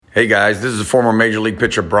Hey guys, this is former Major League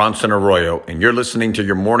pitcher Bronson Arroyo, and you're listening to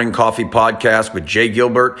your Morning Coffee Podcast with Jay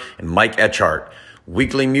Gilbert and Mike Etchart.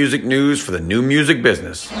 Weekly music news for the new music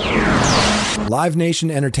business. Live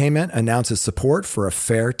Nation Entertainment announces support for a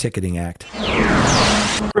fair ticketing act.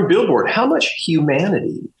 From Billboard, how much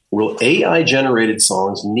humanity will AI-generated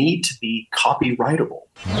songs need to be copyrightable?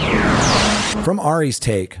 From Ari's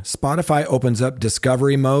take, Spotify opens up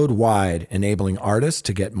discovery mode wide, enabling artists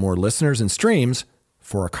to get more listeners and streams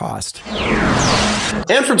for a cost.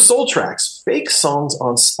 And from Soul Tracks, fake songs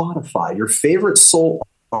on Spotify. Your favorite soul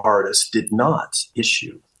artist did not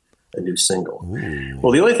issue a new single. Ooh.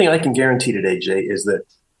 Well, the only thing I can guarantee today, Jay, is that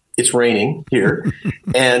it's raining here,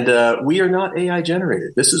 and we are not AI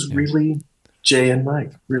generated. This is really Jay and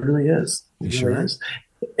Mike. It really is. You sure? Is.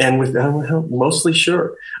 And with mostly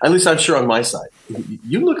sure. At least I'm sure on my side.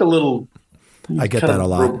 You look a little. I get that a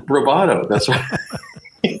lot. Bravado. That's right.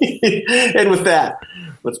 And with that,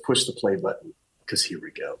 let's push the play button, because here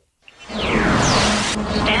we go.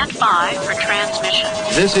 Stand by for transmission.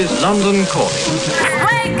 This is London calling.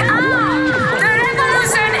 Wake up! The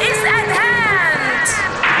revolution is at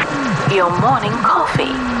hand! Your morning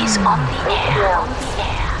coffee is on the air. On the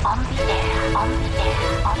air. On the air. On the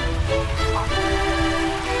air. On the air. On the air.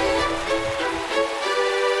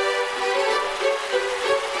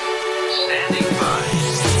 Standing by.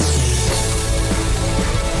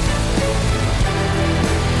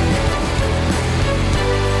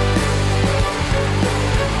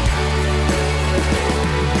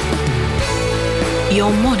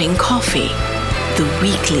 Your morning coffee, the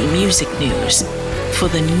weekly music news for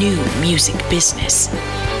the new music business.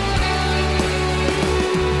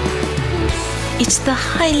 It's the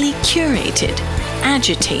highly curated,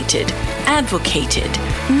 agitated, advocated,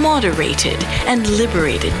 moderated, and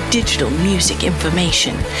liberated digital music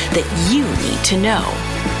information that you need to know.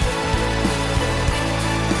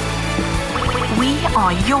 We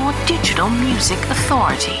are your digital music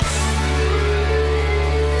authority.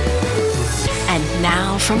 And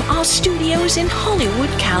now from our studios in Hollywood,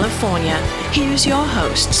 California, here's your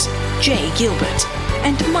hosts, Jay Gilbert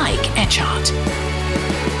and Mike Etchart.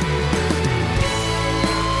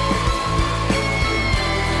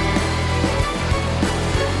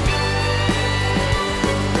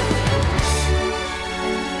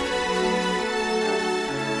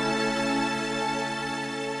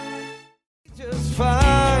 Just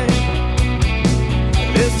fine.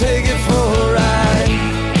 Let's take it for a ride.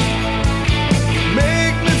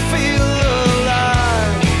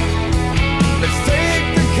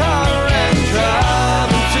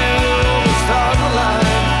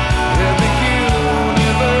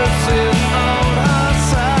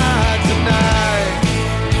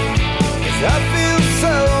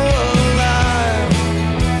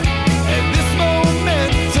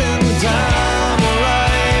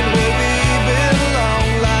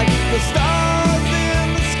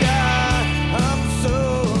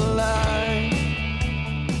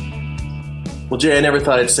 Well, Jay, I never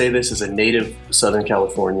thought I'd say this as a native Southern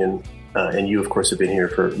Californian, and you, of course, have been here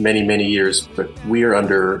for many, many years, but we are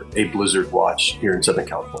under a blizzard watch here in Southern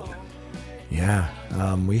California. Yeah,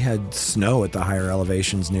 we had snow at the higher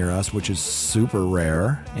elevations near us, which is super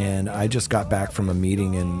rare. And I just got back from a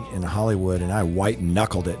meeting in Hollywood, and I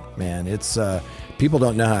white-knuckled it, man. It's people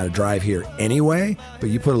don't know how to drive here anyway,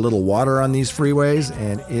 but you put a little water on these freeways,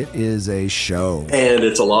 and it is a show. And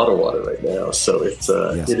it's a lot of water right now, so it's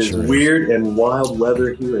yes, it is sure weird and wild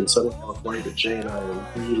weather here in Southern California. But Jay and I are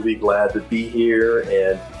really glad to be here,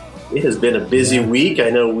 and it has been a busy week.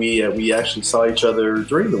 I know we actually saw each other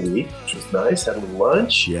during the week, which was nice, having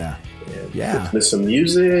lunch. Yeah. And Yeah. listened to some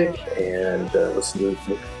music and listened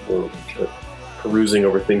to perusing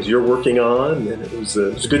over things you're working on, and it was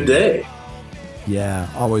a good day. Yeah,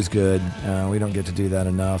 always good. We don't get to do that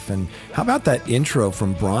enough. And how about that intro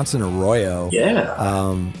from Bronson Arroyo? Yeah.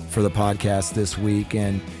 For the podcast this week.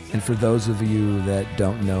 And for those of you that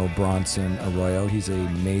don't know Bronson Arroyo, he's a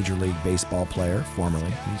Major League Baseball player,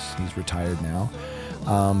 formerly. He's retired now.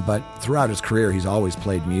 But throughout his career, he's always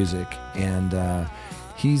played music. And I'm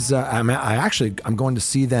going to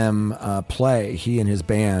see them play, he and his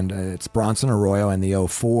band. It's Bronson Arroyo and the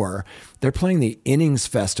 04. They're playing the Innings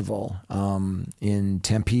Festival in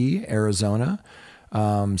Tempe, Arizona.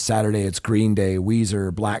 Saturday, it's Green Day,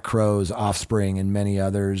 Weezer, Black Crowes, Offspring, and many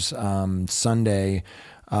others. Sunday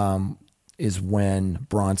is when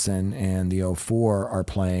Bronson and the 04 are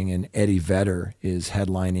playing, and Eddie Vedder is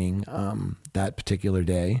headlining that particular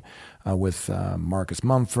day. With Marcus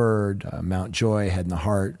Mumford, Mount Joy, Head in the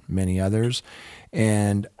Heart, many others.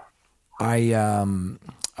 And I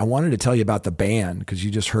wanted to tell you about the band because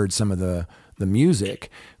you just heard some of the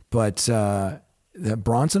music. But the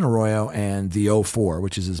Bronson Arroyo and the 04,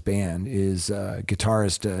 which is his band, is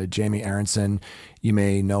guitarist Jamie Aronson. You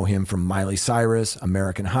may know him from Miley Cyrus,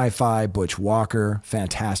 American Hi-Fi, Butch Walker,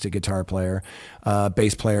 fantastic guitar player.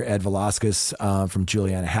 Bass player Ed Velasquez from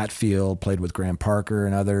Juliana Hatfield, played with Graham Parker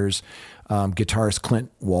and others. Guitarist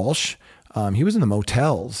Clint Walsh. He was in the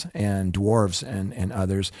Motels and Dwarves and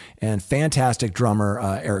others. And fantastic drummer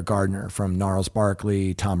Eric Gardner from Gnarls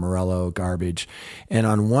Barkley, Tom Morello, Garbage. And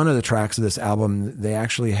on one of the tracks of this album, they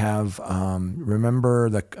actually have, remember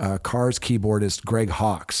the Cars keyboardist Greg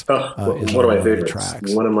Hawkes. One of my favorites.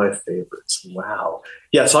 Tracks. One of my favorites. Wow.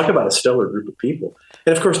 Yeah, talk about a stellar group of people.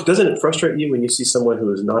 And of course, doesn't it frustrate you when you see someone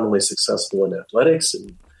who is not only successful in athletics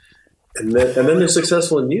and then they're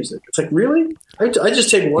successful in music? It's like, really? I just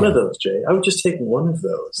take one of those, Jay. I would just take one of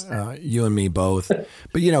those. You and me both.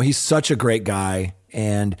 But, he's such a great guy,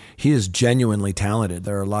 and he is genuinely talented.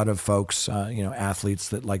 There are a lot of folks, athletes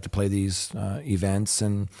that like to play these events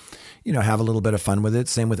and, have a little bit of fun with it.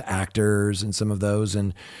 Same with actors and some of those.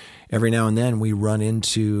 And every now and then we run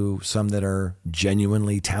into some that are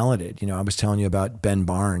genuinely talented. I was telling you about Ben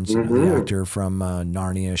Barnes, the actor from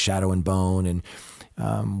Narnia, Shadow and Bone,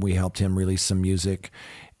 and we helped him release some music,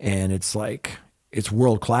 and it's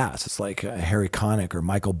world class. It's like Harry Connick or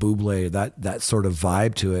Michael Bublé, that sort of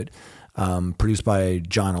vibe to it, produced by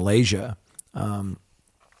John Alasia.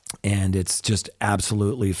 And it's just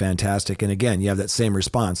absolutely fantastic. And again, you have that same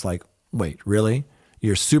response, like, wait, really?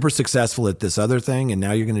 You're super successful at this other thing, and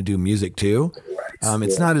now you're going to do music too? Right.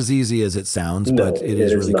 It's not as easy as it sounds, but it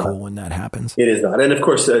is really cool when that happens. It is not. And of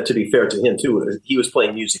course, to be fair to him too, he was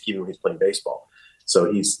playing music even when he was playing baseball.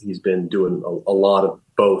 So he's been doing a lot of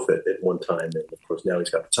both at one time. And of course, now he's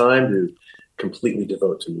got the time to completely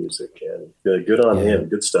devote to music. And good on him.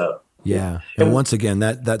 Good stuff. Yeah. And once again,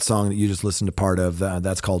 that song that you just listened to part of,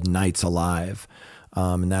 that's called Nights Alive.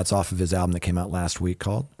 And that's off of his album that came out last week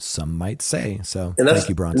called Some Might Say. So thank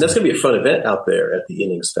you, Bronson. And that's going to be a fun event out there at the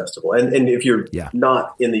Innings Festival. And if you're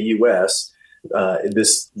not in the U.S.,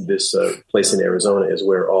 this place in Arizona is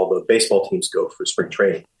where all the baseball teams go for spring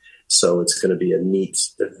training. So it's going to be a neat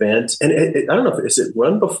event. And I don't know, is it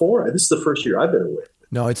run before? This is the first year I've been away.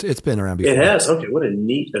 No, it's been around before. It has. Okay, what a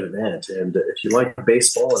neat event. And if you like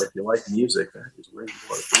baseball and if you like music, that is where you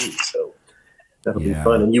want to be. So that'll be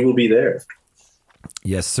fun. And you will be there.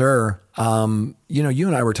 Yes, sir. You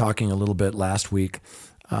and I were talking a little bit last week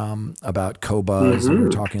about Qobuz. And we were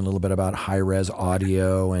talking a little bit about high-res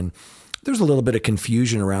audio. And there's a little bit of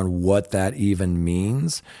confusion around what that even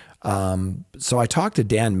means. So I talked to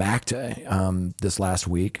Dan Makta this last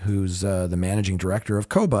week, who's the managing director of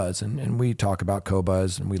Qobuz, and we talk about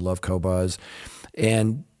Qobuz, and we love Qobuz.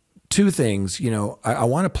 And two things, I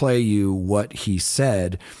want to play you what he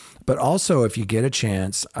said, but also if you get a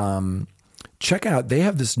chance, check out, they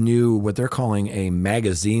have this new, what they're calling a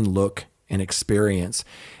magazine look and experience,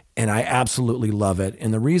 and I absolutely love it.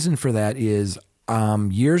 And the reason for that is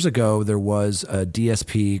years ago, there was a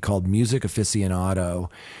DSP called Music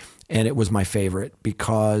Aficionado. And it was my favorite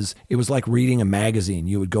because it was like reading a magazine.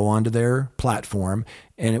 You would go onto their platform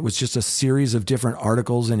and it was just a series of different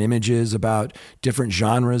articles and images about different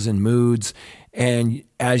genres and moods. And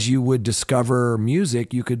as you would discover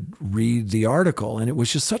music, you could read the article. And it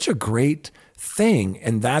was just such a great thing.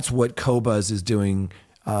 And that's what Qobuz is doing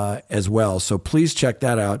as well. So please check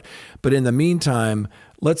that out. But in the meantime,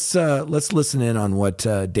 let's listen in on what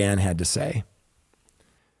Dan had to say.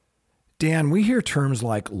 Dan, we hear terms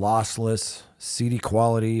like lossless, CD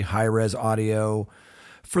quality, high-res audio.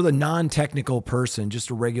 For the non-technical person,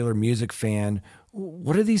 just a regular music fan,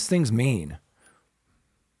 what do these things mean?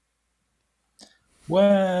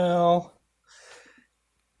 Well,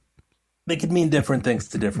 they could mean different things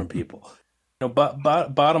to different people.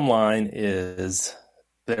 Bottom line is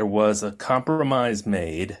there was a compromise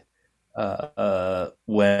made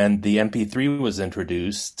when the MP3 was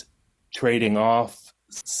introduced, trading off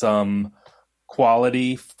some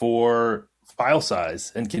quality for file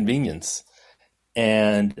size and convenience.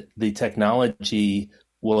 And the technology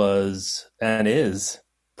was and is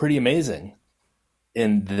pretty amazing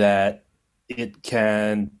in that it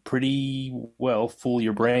can pretty well fool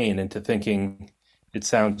your brain into thinking it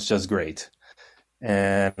sounds just great.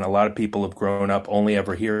 And a lot of people have grown up only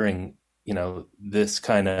ever hearing, this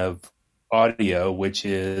kind of audio, which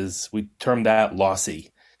is, we term that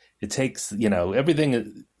lossy. It takes,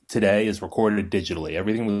 everything today is recorded digitally.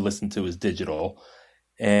 Everything we listen to is digital.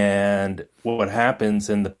 And what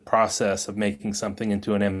happens in the process of making something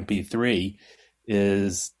into an MP3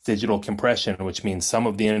 is digital compression, which means some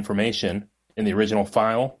of the information in the original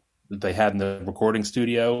file that they had in the recording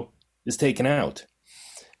studio is taken out.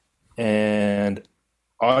 And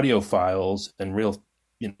audiophiles and real,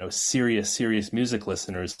 serious music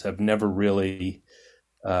listeners have never really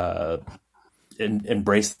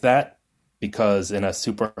embraced that, because in a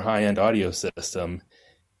super high-end audio system,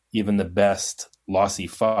 even the best lossy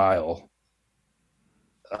file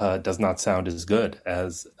does not sound as good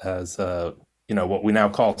as what we now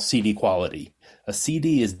call CD quality. A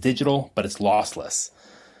CD is digital, but it's lossless.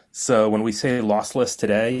 So when we say lossless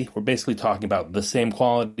today, we're basically talking about the same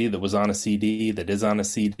quality that was on a CD, that is on a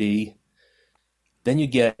CD. Then you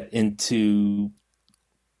get into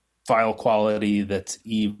file quality that's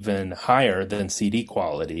even higher than CD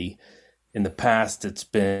quality. In the past, it's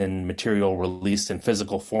been material released in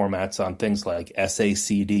physical formats on things like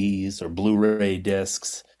SACDs or Blu-ray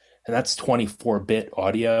discs, and that's 24-bit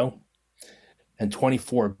audio. And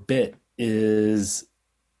 24-bit is,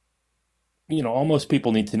 all most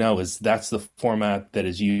people need to know is that's the format that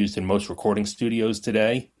is used in most recording studios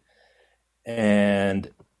today. And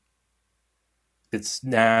it's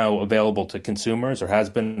now available to consumers, or has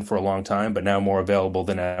been for a long time, but now more available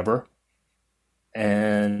than ever.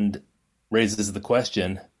 And raises the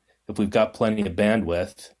question, if we've got plenty of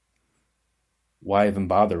bandwidth, why even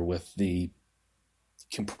bother with the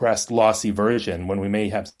compressed lossy version when we may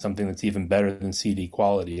have something that's even better than CD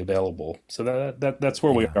quality available? So that's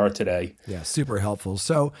where we are today. Yeah, super helpful.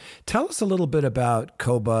 So tell us a little bit about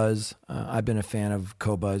Qobuz. I've been a fan of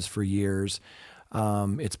Qobuz for years.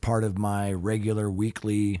 It's part of my regular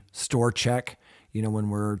weekly store check, when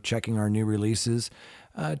we're checking our new releases.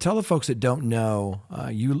 Tell the folks that don't know,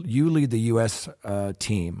 you lead the U.S.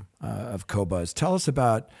 team of Qobuz. Tell us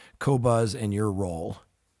about Qobuz and your role.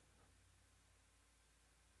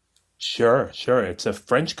 Sure. It's a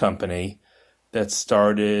French company that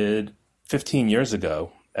started 15 years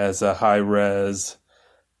ago as a high-res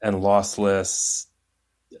and lossless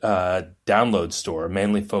download store,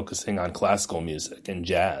 mainly focusing on classical music and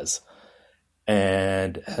jazz,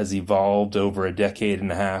 and has evolved over a decade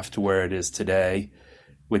and a half to where it is today,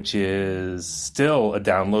 which is still a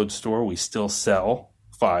download store. We still sell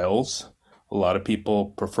files. A lot of people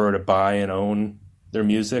prefer to buy and own their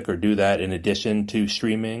music, or do that in addition to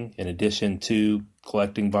streaming, in addition to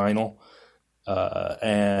collecting vinyl.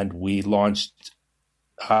 And we launched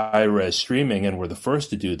high-res streaming, and we're the first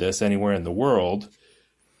to do this anywhere in the world,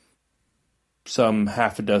 some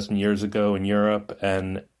half a dozen years ago in Europe.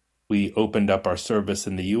 And we opened up our service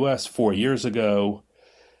in the US 4 years ago.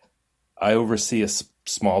 I oversee a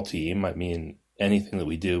small team. I mean, anything that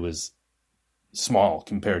we do is small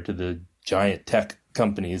compared to the giant tech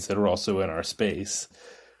companies that are also in our space.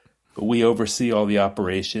 But we oversee all the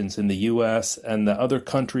operations in the US and the other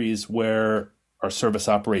countries where our service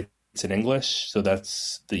operates in English. So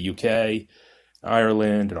that's the UK,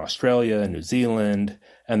 Ireland, and Australia, and New Zealand,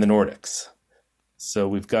 and the Nordics. So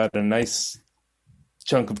we've got a nice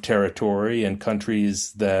chunk of territory and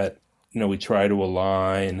countries that, we try to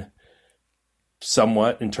align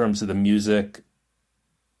somewhat in terms of the music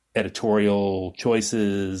editorial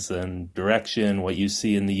choices and direction. What you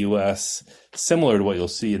see in the US, similar to what you'll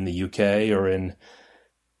see in the UK or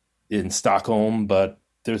in Stockholm, but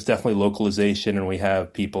there's definitely localization, and we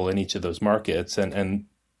have people in each of those markets. And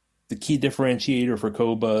the key differentiator for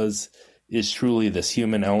Qobuz is truly this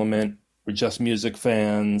human element. We're just music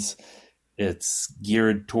fans. It's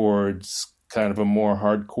geared towards kind of a more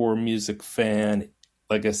hardcore music fan.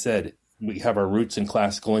 Like I said, we have our roots in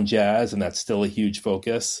classical and jazz, and that's still a huge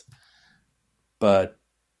focus. But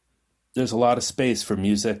there's a lot of space for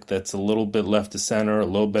music that's a little bit left to center, a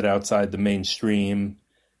little bit outside the mainstream,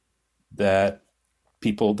 that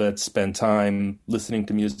people that spend time listening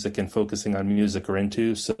to music and focusing on music are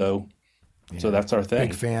into. So that's our thing.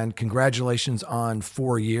 Big fan. Congratulations on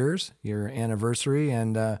 4 years, your anniversary,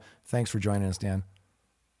 and thanks for joining us, Dan.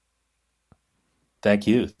 Thank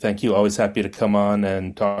you. Always happy to come on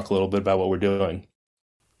and talk a little bit about what we're doing.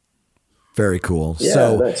 Very cool. Yeah,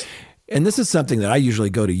 so, nice. And this is something that I usually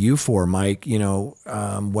go to you for, Mike,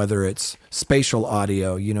 whether it's spatial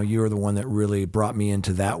audio, you're the one that really brought me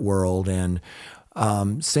into that world. And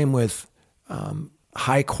same with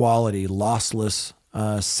high quality, lossless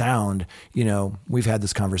sound. We've had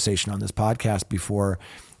this conversation on this podcast before.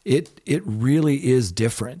 It really is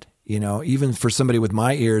different. Even for somebody with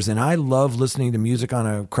my ears, and I love listening to music on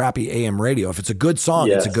a crappy AM radio. If it's a good song,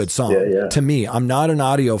 Yes. it's a good song. Yeah. To me, I'm not an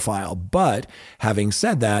audiophile, but having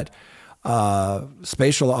said that,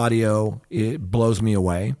 spatial audio, it blows me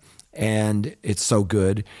away, and it's so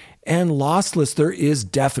good. And lossless, there is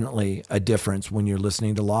definitely a difference when you're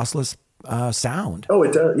listening to lossless sound. Oh,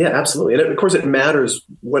 it does. Yeah, absolutely. And of course, it matters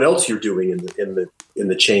what else you're doing in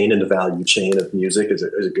the chain, in the value chain of music. Is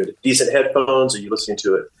it good, decent headphones? Are you listening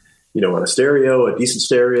to it on a stereo, a decent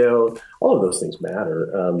stereo. All of those things matter.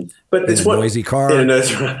 But it's a noisy car. And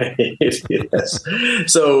that's right. Yes.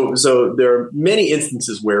 So there are many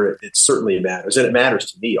instances where it certainly matters, and it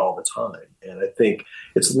matters to me all the time. And I think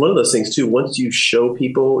it's one of those things too. Once you show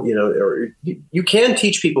people, or you can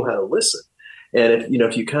teach people how to listen. And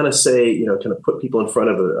if you kind of say, kind of put people in front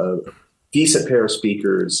of a decent pair of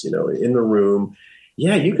speakers, in the room,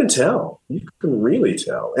 yeah, you can tell. You can really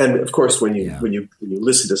tell. And of course, when you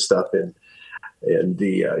listen to stuff in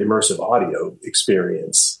the immersive audio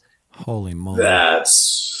experience, holy moly,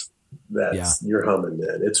 that's you're humming,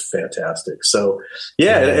 man. It's fantastic. So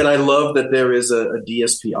and I love that there is a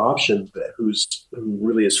DSP option who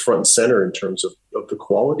really is front and center in terms of the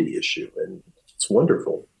quality issue, and it's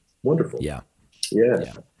wonderful. Yeah.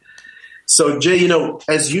 So, Jay,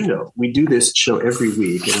 as you know, we do this show every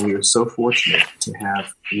week, and we are so fortunate to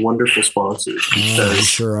have wonderful sponsors. We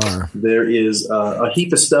sure are. There is a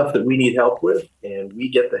heap of stuff that we need help with, and we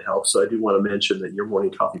get the help. So I do want to mention that Your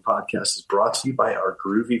Morning Coffee Podcast is brought to you by our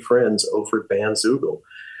groovy friends over at Bandzoogle.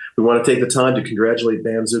 We want to take the time to congratulate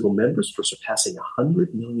Bandzoogle members for surpassing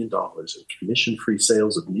 $100 million in commission-free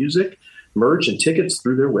sales of music, merch, and tickets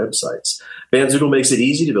through their websites. Bandzoogle makes it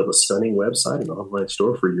easy to build a stunning website and online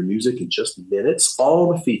store for your music in just minutes.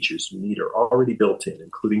 All the features you need are already built in,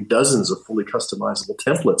 including dozens of fully customizable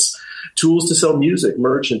templates, tools to sell music,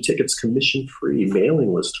 merch, and tickets commission-free,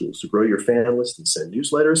 mailing list tools to grow your fan list and send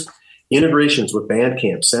newsletters, integrations with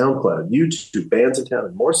Bandcamp, SoundCloud, YouTube, Bands in Town,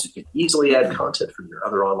 and more, so you can easily add content from your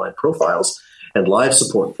other online profiles, and live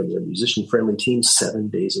support from their musician-friendly team 7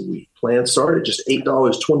 days a week. Plans start at just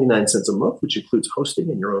 $8.29 a month, which includes hosting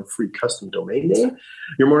and your own free custom domain name.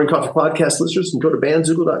 Your Morning Coffee Podcast listeners can go to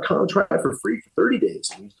bandzoogle.com, try it for free for 30 days,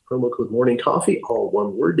 and use the promo code Morning Coffee, all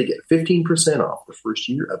one word, to get 15% off the first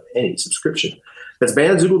year of any subscription. That's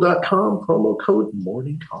bandzoogle.com, promo code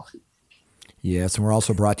Morning Coffee. Yes, and we're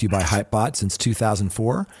also brought to you by Hypebot since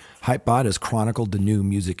 2004. Hypebot has chronicled the new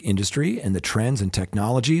music industry and the trends and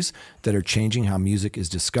technologies that are changing how music is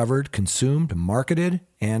discovered, consumed, marketed,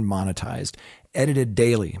 and monetized. Edited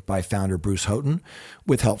daily by founder Bruce Houghton,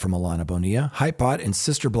 with help from Alana Bonilla. Hypebot and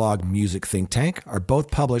sister blog Music Think Tank are both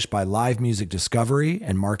published by live music discovery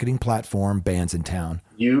and marketing platform Bands in Town.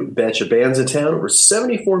 You betcha. Bands in Town. Over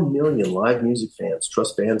 74 million live music fans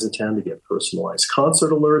trust Bands in Town to get personalized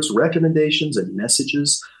concert alerts, recommendations, and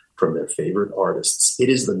messages from their favorite artists. It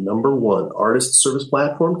is the #1 artist service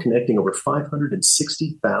platform, connecting over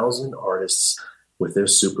 560,000 artists with their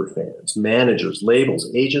super fans. Managers, labels,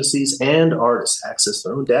 agencies, and artists access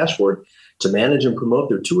their own dashboard to manage and promote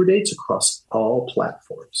their tour dates across all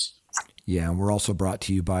platforms. Yeah, and we're also brought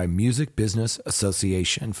to you by Music Business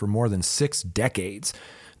Association. For more than 6 decades,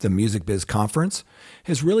 the Music Biz Conference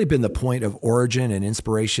has really been the point of origin and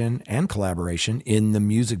inspiration and collaboration in the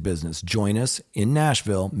music business. Join us in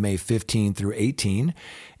Nashville, May 15 through 18.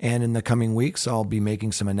 And in the coming weeks, I'll be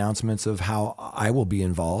making some announcements of how I will be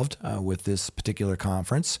involved with this particular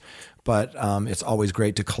conference. But it's always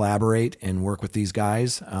great to collaborate and work with these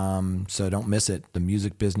guys. So don't miss it. The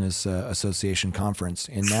Music Business Association Conference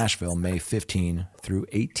in Nashville, May 15 through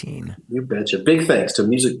 18. You betcha. Big thanks to the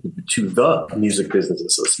Music Business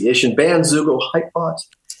Association, Bandzoogle, Hypebot,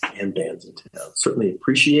 and Bands in Town. Certainly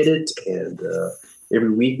appreciate it. And every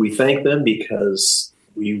week we thank them because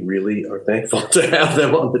we really are thankful to have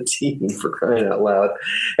them on the team, for crying out loud.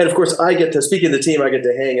 And of course, speaking of the team, I get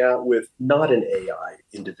to hang out with not an AI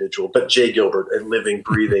individual, but Jay Gilbert, a living,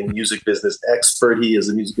 breathing music business expert. He is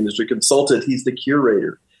a music industry consultant. He's the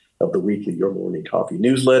curator of the weekly Your Morning Coffee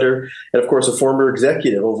newsletter, and of course, a former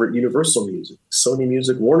executive over at Universal Music, Sony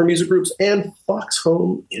Music, Warner Music Groups, and Fox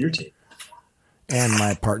Home Entertainment. And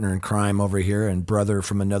my partner in crime over here and brother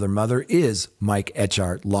from another mother is Mike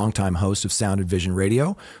Etchart, longtime host of Sound and Vision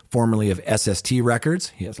Radio, formerly of SST Records.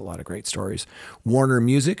 He has a lot of great stories. Warner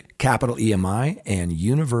Music, Capital EMI, and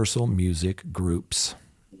Universal Music Groups.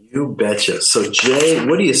 You betcha. So, Jay,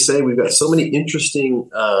 what do you say? We've got so many interesting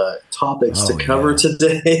topics to cover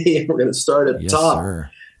today. We're going to start at the top. Sir.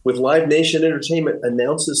 With Live Nation Entertainment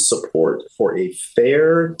announces support for a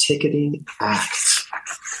fair ticketing act.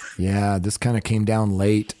 Yeah, this kind of came down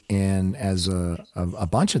late, and as a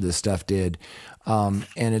bunch of this stuff did. And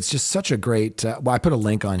it's just such a great, I put a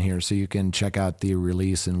link on here so you can check out the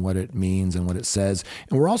release and what it means and what it says.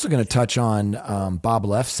 And we're also going to touch on Bob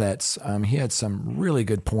Lefsetz. He had some really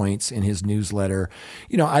good points in his newsletter.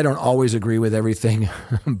 I don't always agree with everything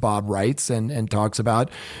Bob writes and talks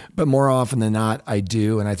about, but more often than not, I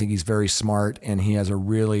do. And I think he's very smart, and he has a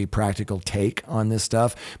really practical take on this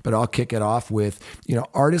stuff. But I'll kick it off with,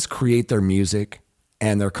 artists create their music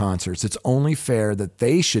and their concerts. It's only fair that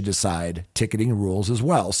they should decide ticketing rules as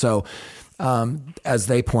well. So, as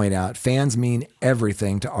they point out, fans mean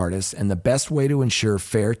everything to artists, and the best way to ensure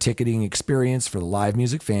fair ticketing experience for the live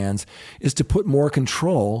music fans is to put more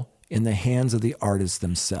control in the hands of the artists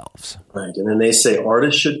themselves. Right. And then they say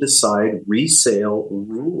artists should decide resale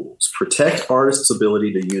rules, protect artists'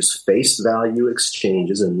 ability to use face value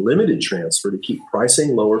exchanges and limited transfer to keep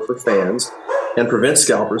pricing lower for fans and prevent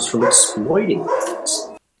scalpers from exploiting fans.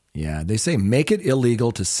 Yeah, they say make it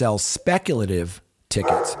illegal to sell speculative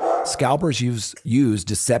tickets. Scalpers use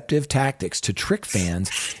deceptive tactics to trick fans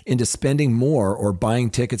into spending more or buying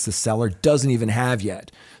tickets the seller doesn't even have yet.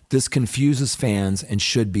 This confuses fans and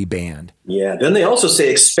should be banned. Yeah. Then they also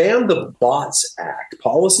say expand the Bots Act.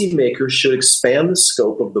 Policymakers should expand the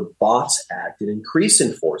scope of the Bots Act and increase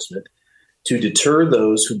enforcement to deter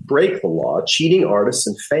those who break the law, cheating artists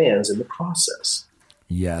and fans in the process.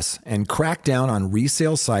 Yes, and crack down on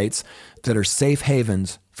resale sites that are safe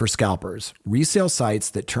havens for scalpers. Resale sites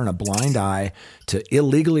that turn a blind eye to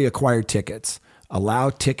illegally acquired tickets, allow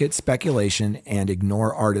ticket speculation, and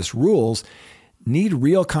ignore artist rules need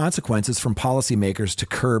real consequences from policymakers to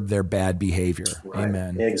curb their bad behavior. Right.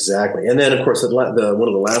 Amen. Exactly. And then, of course, one of the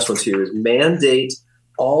last ones here is mandate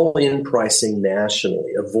all-in pricing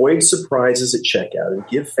nationally. Avoid surprises at checkout and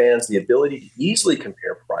give fans the ability to easily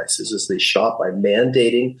compare prices as they shop by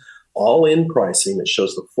mandating all-in pricing that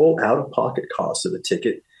shows the full out-of-pocket cost of the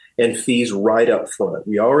ticket and fees right up front.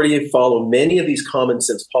 We already follow many of these common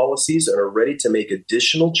sense policies and are ready to make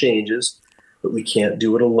additional changes, but we can't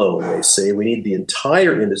do it alone. They say we need the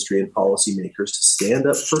entire industry and policymakers to stand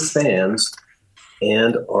up for fans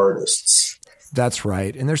and artists. That's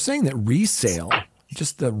right. And they're saying that resale,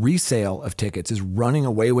 just the resale of tickets, is running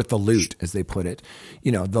away with the loot, as they put it.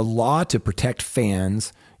 You know, the law to protect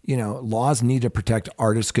fans, laws need to protect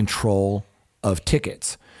artists' control of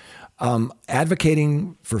tickets.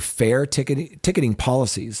 Advocating for fair ticketing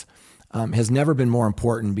policies has never been more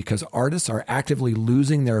important because artists are actively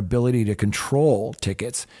losing their ability to control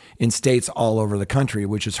tickets in states all over the country,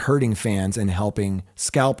 which is hurting fans and helping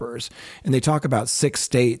scalpers. And they talk about 6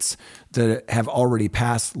 states that have already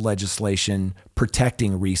passed legislation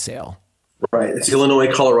protecting resale. Right. It's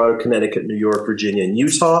Illinois, Colorado, Connecticut, New York, Virginia, and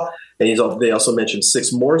Utah. And they also mentioned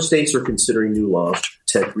 6 more states are considering new laws to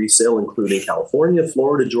protect resale, including California,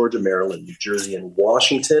 Florida, Georgia, Maryland, New Jersey, and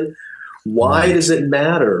Washington. Why does it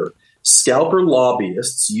matter? Scalper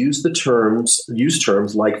lobbyists use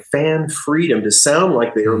terms like fan freedom to sound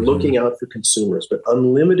like they are looking out for consumers, but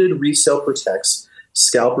unlimited resale protects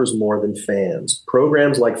scalpers more than fans.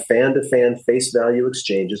 Programs like fan-to-fan face value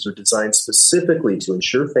exchanges are designed specifically to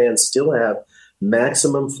ensure fans still have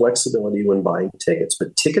maximum flexibility when buying tickets,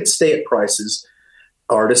 but tickets stay at prices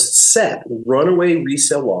artists set. Runaway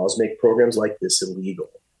resale laws make programs like this illegal.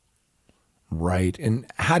 Right. And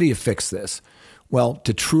how do you fix this? Well,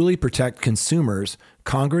 to truly protect consumers,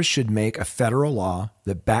 Congress should make a federal law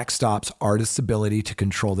that backstops artists' ability to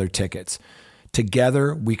control their tickets.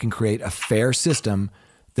 Together, we can create a fair system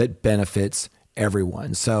that benefits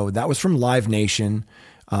everyone. So that was from Live Nation.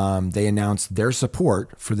 They announced their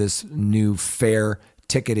support for this new Fair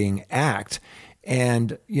Ticketing Act.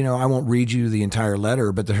 And, I won't read you the entire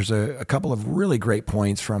letter, but there's a couple of really great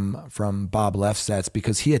points from Bob Lefsetz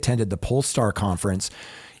because he attended the Polestar conference.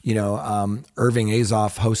 Irving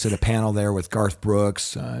Azoff hosted a panel there with Garth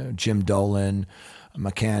Brooks, Jim Dolan,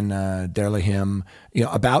 McCann Derlehim,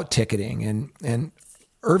 about ticketing. And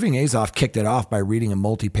Irving Azoff kicked it off by reading a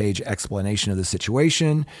multi-page explanation of the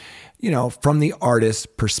situation, from the artist's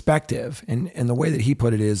perspective. And the way that he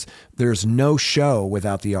put it is there's no show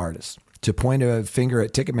without the artist. To point a finger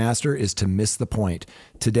at Ticketmaster is to miss the point.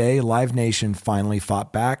 Today, Live Nation finally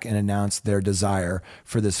fought back and announced their desire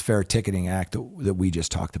for this Fair Ticketing Act that we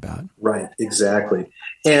just talked about. Right, exactly.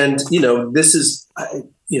 And, this is,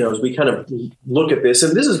 as we kind of look at this,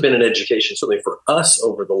 and this has been an education certainly for us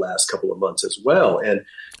over the last couple of months as well. And,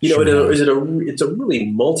 it's a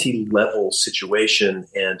really multi-level situation.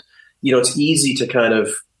 And, it's easy to kind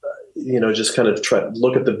of, just kind of try to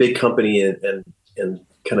look at the big company and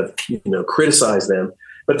kind of criticize them,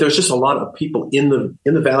 but there's just a lot of people in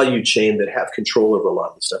the value chain that have control over a lot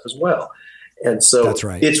of the stuff as well. And so that's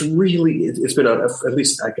right. It's been at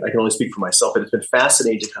least I can only speak for myself, but it's been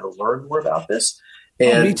fascinating to kind of learn more about this.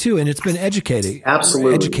 And me too. And it's been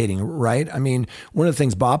educating, right? I mean, one of the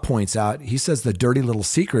things Bob points out, he says the dirty little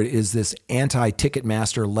secret is this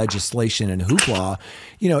anti-Ticketmaster legislation and hoopla.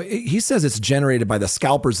 He says it's generated by the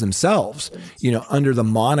scalpers themselves, under the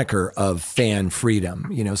moniker of fan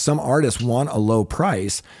freedom. Some artists want a low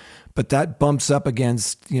price, But that bumps up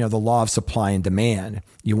against, the law of supply and demand.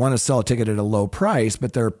 You want to sell a ticket at a low price,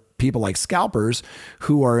 but there are people like scalpers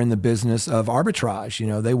who are in the business of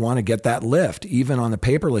arbitrage. They want to get that lift. Even on the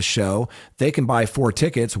paperless show, they can buy 4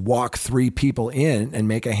 tickets, walk 3 people in, and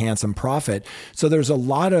make a handsome profit. So there's a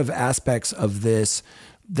lot of aspects of this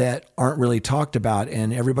that aren't really talked about,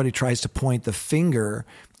 and everybody tries to point the finger,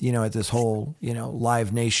 at this whole,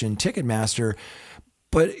 Live Nation Ticketmaster,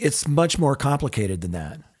 but it's much more complicated than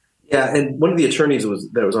that. Yeah, and one of the attorneys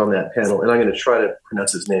that was on that panel, and I'm going to try to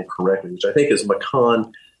pronounce his name correctly, which I think is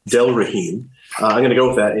Makan Del Rahim. I'm going to go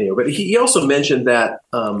with that anyway. But he also mentioned that,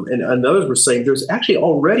 and others were saying there's actually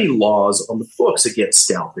already laws on the books against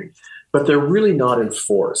scalping, but they're really not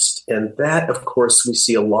enforced. And that, of course, we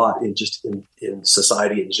see a lot in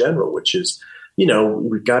society in general, which is,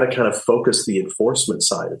 we've got to kind of focus the enforcement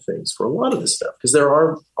side of things for a lot of this stuff because there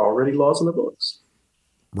are already laws on the books.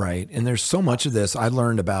 Right. And there's so much of this. I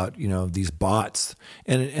learned about, these bots,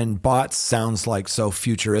 and bots sounds like so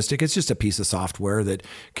futuristic. It's just a piece of software that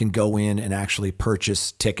can go in and actually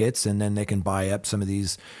purchase tickets, and then they can buy up some of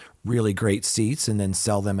these really great seats and then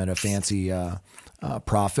sell them at a fancy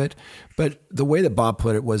profit. But the way that Bob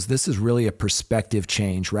put it was, this is really a perspective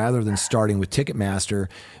change. Rather than starting with Ticketmaster,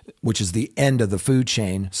 which is the end of the food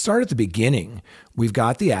chain, start at the beginning. We've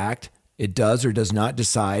got the act. It does or does not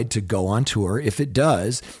decide to go on tour. If it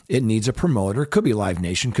does, it needs a promoter. Could be Live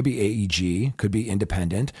Nation, could be AEG, could be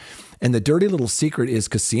independent. And the dirty little secret is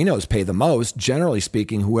casinos pay the most. Generally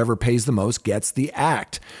speaking, whoever pays the most gets the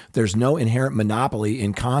act. There's no inherent monopoly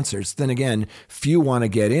in concerts. Then again, few want to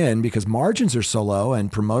get in because margins are so low,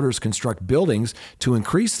 and promoters construct buildings to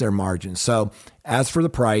increase their margins. So as for the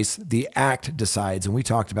price, the act decides. And we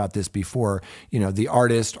talked about this before, the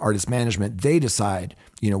artist management, they decide,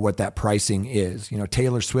 what that pricing is.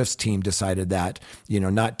 Taylor Swift's team decided that,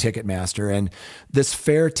 not Ticketmaster. And this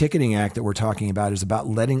Fair Ticketing Act that we're talking about is about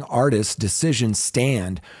letting artists' decisions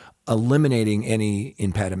stand, eliminating any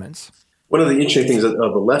impediments. One of the interesting things of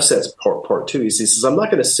the left set's part two is he says, I'm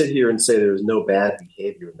not going to sit here and say there's no bad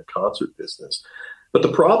behavior in the concert business. But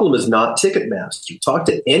the problem is not Ticketmaster. Talk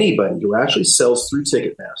to anybody who actually sells through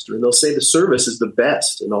Ticketmaster, and they'll say the service is the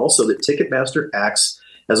best, and also that Ticketmaster acts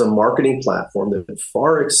as a marketing platform that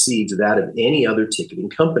far exceeds that of any other ticketing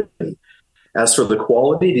company. As for the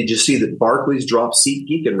quality, did you see that Barclays dropped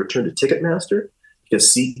SeatGeek and returned to Ticketmaster? Because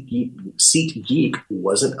SeatGeek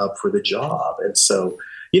wasn't up for the job. And so,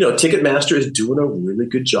 Ticketmaster is doing a really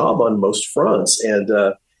good job on most fronts, and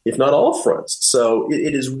if not all fronts. So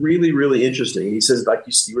it is really, really interesting. He says, like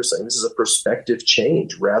you were saying, this is a perspective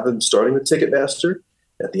change. Rather than starting with Ticketmaster,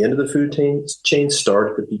 at the end of the food chain,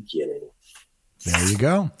 start at the beginning. There you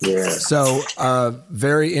go. Yeah. So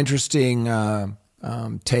very interesting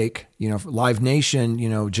take, Live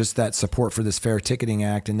Nation, just that support for this Fair Ticketing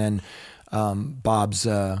Act. And then Bob's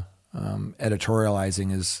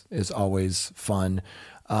editorializing is always fun.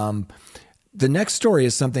 The next story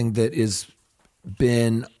is something that is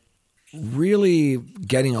been really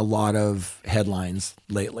getting a lot of headlines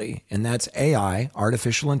lately, and that's AI,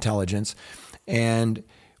 artificial intelligence. And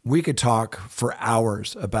we could talk for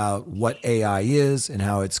hours about what AI is and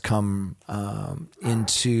how it's come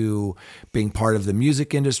into being part of the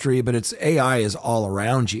music industry, but AI is all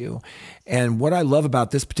around you. And what I love about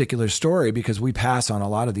this particular story, because we pass on a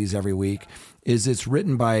lot of these every week, is it's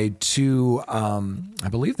written by 2, I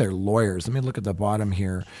believe they're lawyers. Let me look at the bottom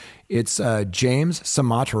here. It's James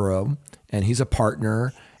Samataro, and he's a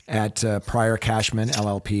partner at Pryor Cashman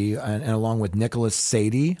LLP, and along with Nicholas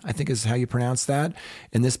Sadie, I think is how you pronounce that.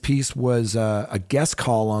 And this piece was a guest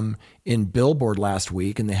column in Billboard last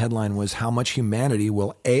week, and the headline was, "How much humanity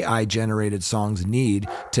will AI-generated songs need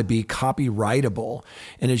to be copyrightable?"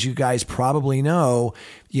 And as you guys probably know,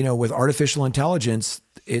 with artificial intelligence,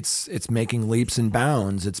 it's making leaps and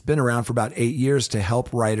bounds. It's been around for about 8 years to help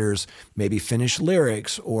writers maybe finish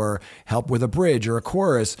lyrics or help with a bridge or a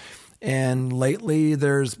chorus. And lately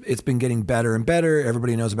it's been getting better and better.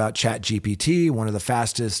 Everybody knows about ChatGPT, one of the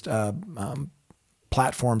fastest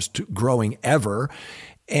platforms growing ever.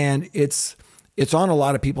 And it's on a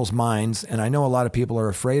lot of people's minds, and I know a lot of people are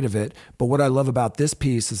afraid of it. But what I love about this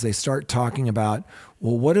piece is they start talking about,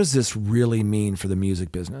 well, what does this really mean for the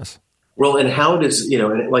music business? Well, and how does,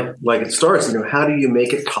 and like it starts, how do you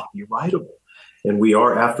make it copyrightable? And we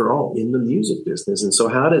are, after all, in the music business. And so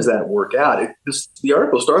how does that work out? The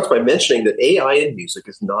article starts by mentioning that AI in music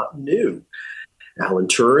is not new. Alan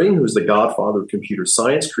Turing, who's the godfather of computer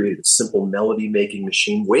science, created a simple melody-making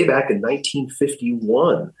machine way back in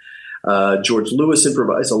 1951. George Lewis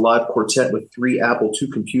improvised a live quartet with 3 Apple II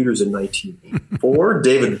computers in 1984.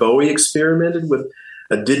 David Bowie experimented with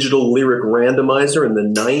a digital lyric randomizer in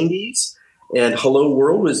the 90s. And Hello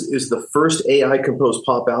World is the first AI-composed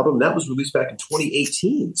pop album. That was released back in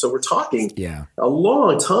 2018. So we're talking a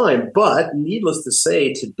long time. But needless to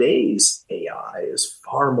say, today's AI is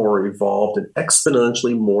far more evolved and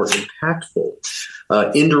exponentially more impactful.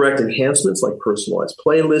 Indirect enhancements like personalized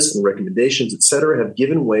playlists and recommendations, et cetera, have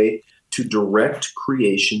given way to direct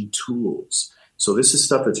creation tools. So this is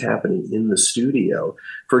stuff that's happening in the studio.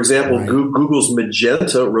 For example, Google's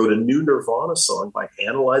Magenta wrote a new Nirvana song by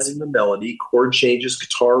analyzing the melody, chord changes,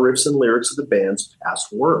 guitar riffs, and lyrics of the band's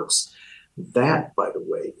past works. That, by the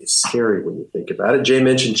way, is scary when you think about it. Jay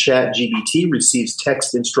mentioned ChatGPT receives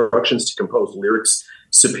text instructions to compose lyrics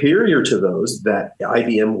superior to those that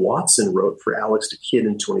IBM Watson wrote for Alex the Kid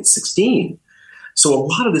in 2016. So a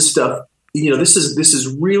lot of this stuff, this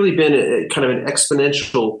has really been a kind of an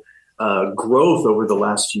exponential growth over the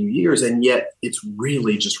last few years, and yet it's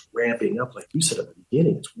really just ramping up, like you said at the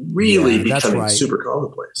beginning. It's really becoming super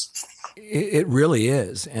commonplace. It really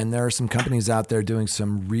is, and there are some companies out there doing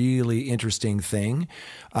some really interesting thing.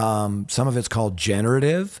 Some of it's called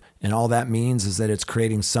generative, and all that means is that it's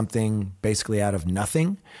creating something basically out of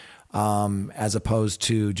nothing, as opposed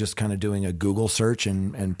to just kind of doing a Google search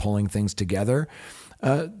and pulling things together.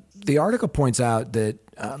 The article points out that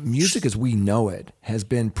music as we know it has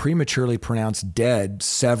been prematurely pronounced dead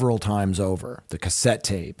several times over. The cassette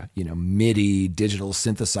tape, MIDI, digital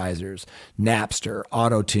synthesizers, Napster,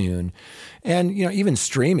 Auto-Tune, and even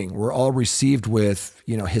streaming were all received with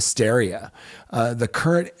hysteria. The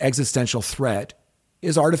current existential threat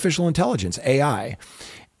is artificial intelligence, AI,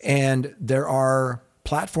 and there are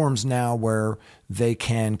platforms now where they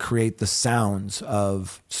can create the sounds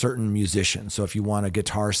of certain musicians. So if you want a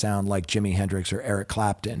guitar sound like Jimi Hendrix or Eric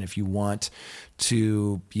Clapton, if you want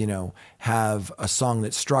to, have a song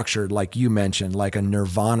that's structured like you mentioned, like a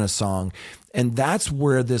Nirvana song. And that's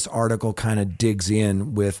where this article kind of digs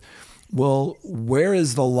in with, well, where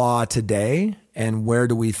is the law today and where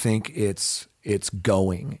do we think it's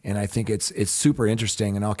going? And I think it's super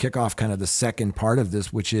interesting. And I'll kick off kind of the second part of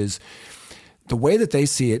this, which is, the way that they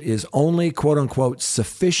see it is only, quote unquote,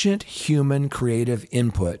 sufficient human creative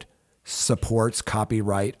input supports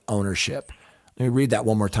copyright ownership. Let me read that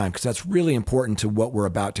one more time because that's really important to what we're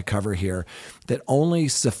about to cover here, that only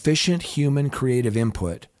sufficient human creative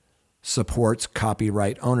input supports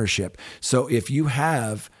copyright ownership. So if you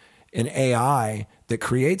have an AI that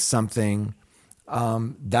creates something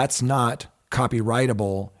that's not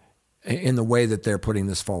copyrightable in the way that they're putting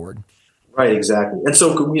this forward. Right, exactly. And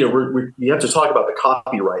so, we have to talk about the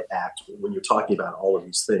Copyright Act when you're talking about all of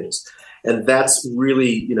these things. And that's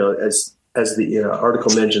really, as the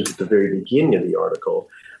article mentions at the very beginning of the article,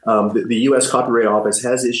 the U.S. Copyright Office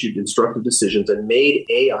has issued instructive decisions and made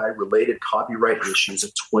AI-related copyright issues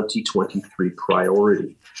a 2023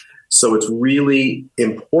 priority. So it's really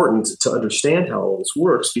important to understand how all this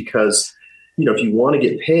works because, if you want to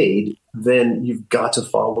get paid, then you've got to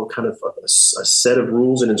follow kind of a set of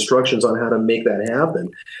rules and instructions on how to make that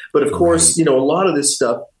happen. But of course, a lot of this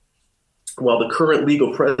stuff, while the current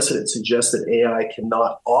legal precedent suggests that AI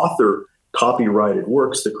cannot author copyrighted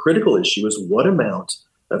works, the critical issue is what amount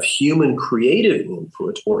of human creative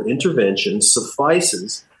input or intervention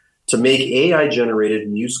suffices to make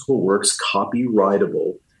AI-generated musical works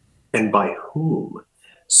copyrightable, and by whom?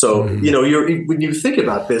 So, when you think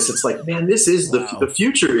about this, it's like, man, this is the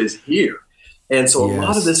future is here. And so a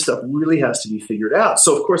lot of this stuff really has to be figured out.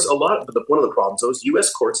 So, of course, one of the problems, those U.S.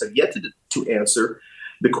 courts have yet to answer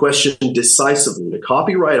the question decisively. The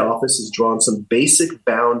Copyright Office has drawn some basic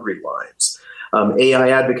boundary lines.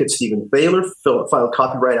 AI advocate Stephen Thaler filed a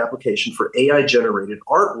copyright application for AI-generated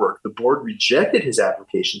artwork. The board rejected his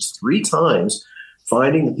applications 3 times,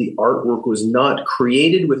 finding that the artwork was not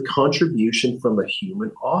created with contribution from a human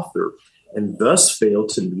author and thus failed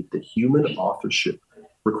to meet the human authorship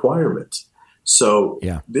requirement. So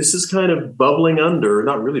this is kind of bubbling under,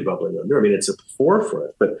 not really bubbling under. I mean, it's at the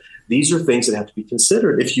forefront, but these are things that have to be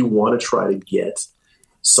considered if you want to try to get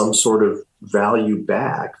some sort of value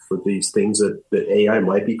back for these things that AI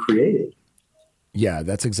might be creating. Yeah,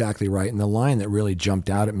 that's exactly right. And the line that really jumped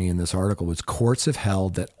out at me in this article was courts have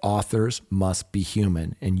held that authors must be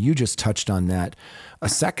human. And you just touched on that a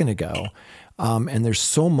second ago. And there's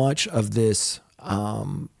so much of this,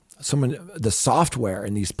 the software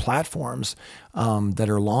and these platforms that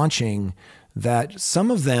are launching that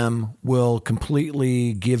some of them will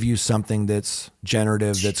completely give you something that's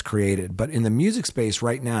generative, that's created. But in the music space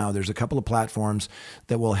right now, there's a couple of platforms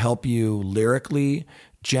that will help you lyrically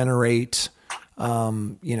generate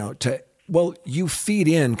you feed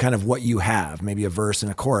in kind of what you have, maybe a verse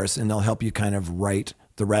and a chorus, and they'll help you kind of write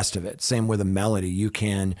the rest of it. Same with a melody. You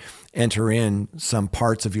can enter in some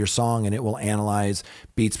parts of your song and it will analyze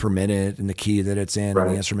beats per minute and the key that it's in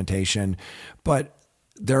and the instrumentation. But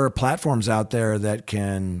there are platforms out there that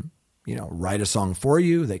can, write a song for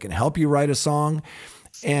you. They can help you write a song.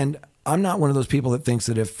 And I'm not one of those people that thinks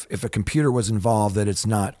that if a computer was involved, that it's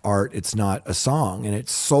not art, it's not a song, and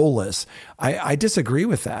it's soulless. I disagree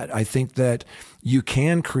with that. I think that you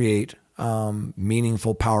can create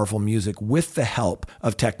meaningful, powerful music with the help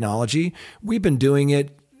of technology. We've been doing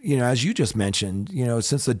it, as you just mentioned,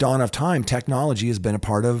 since the dawn of time, technology has been a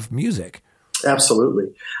part of music.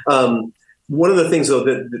 Absolutely. One of the things, though,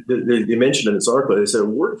 that you mentioned in this article is a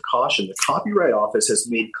word of caution. The Copyright Office has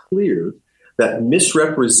made clear that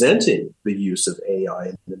misrepresenting the use of AI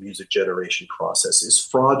in the music generation process is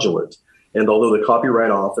fraudulent. And although the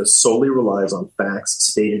Copyright Office solely relies on facts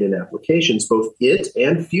stated in applications, both it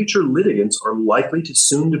and future litigants are likely to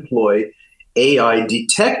soon deploy AI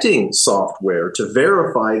detecting software to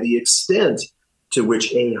verify the extent to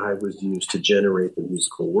which AI was used to generate the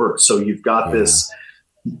musical work. So you've got this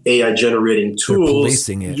AI generating tools. They're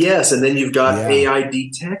policing it. Yes, and then you've got AI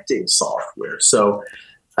detecting software. So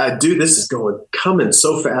dude, this is coming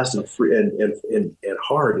so fast and free and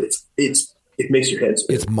hard. It makes your head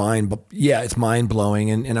spin. It's mind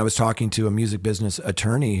blowing. And I was talking to a music business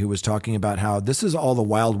attorney who was talking about how this is all the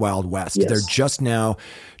wild, wild west. Yes. They're just now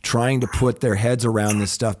trying to put their heads around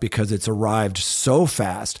this stuff because it's arrived so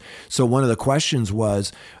fast. So one of the questions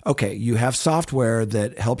was, okay, you have software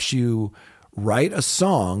that helps you write a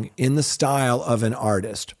song in the style of an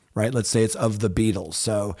artist. Right? Let's say it's of the Beatles.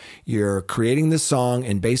 So you're creating this song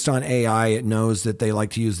and based on AI, it knows that they like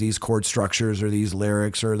to use these chord structures or these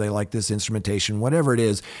lyrics, or they like this instrumentation, whatever it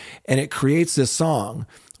is. And it creates this song.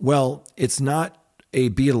 Well, it's not a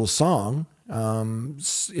Beatles song.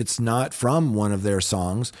 It's not from one of their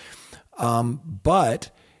songs.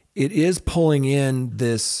 But it is pulling in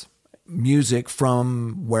this music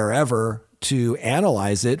from wherever to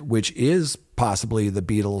analyze it, which is possibly the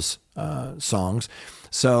Beatles songs.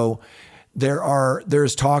 So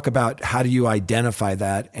there's talk about how do you identify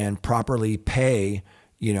that and properly pay,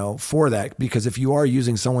 for that, because if you are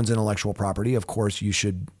using someone's intellectual property, of course you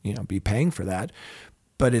should, be paying for that.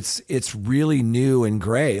 But it's really new and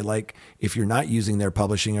gray. Like if you're not using their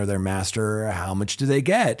publishing or their master, how much do they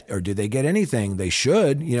get, or do they get anything? They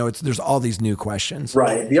should. There's all these new questions.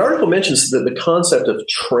 Right. The article mentions the concept of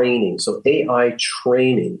training, so AI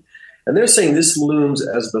training. And they're saying this looms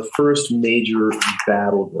as the first major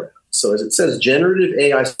battleground. So as it says, generative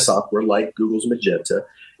AI software like Google's Magenta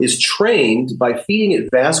is trained by feeding it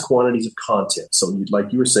vast quantities of content. So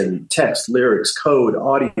like you were saying, text, lyrics, code,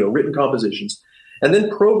 audio, written compositions, and then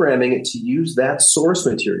programming it to use that source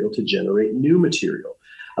material to generate new material.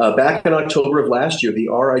 Back in October of last year, the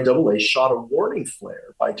RIAA shot a warning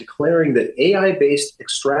flare by declaring that AI-based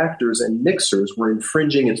extractors and mixers were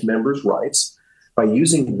infringing its members' rights by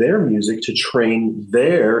using their music to train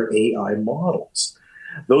their AI models.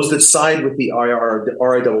 Those that side with the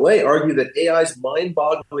RIAA argue that AI's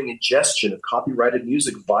mind-boggling ingestion of copyrighted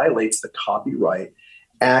music violates the Copyright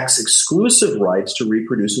Act's exclusive rights to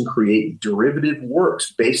reproduce and create derivative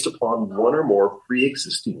works based upon one or more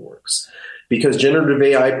pre-existing works. Because generative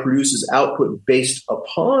AI produces output based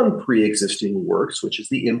upon pre-existing works, which is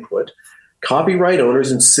the input, copyright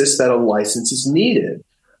owners insist that a license is needed.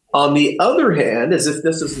 On the other hand, as if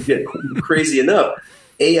this doesn't get crazy enough,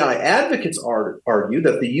 AI advocates argue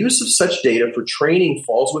that the use of such data for training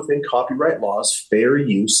falls within copyright law's fair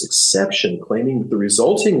use exception, claiming that the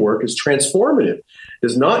resulting work is transformative,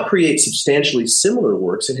 does not create substantially similar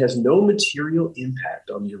works, and has no material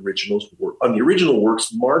impact on the original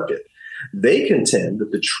work's market. They contend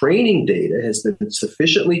that the training data has been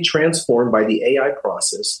sufficiently transformed by the AI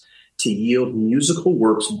process to yield musical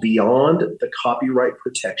works beyond the copyright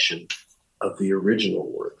protection of the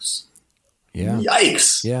original works. Yeah.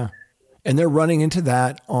 Yikes. Yeah. And they're running into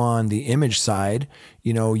that on the image side.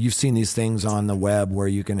 You've seen these things on the web where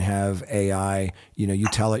you can have AI, you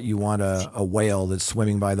tell it you want a whale that's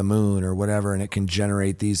swimming by the moon or whatever, and it can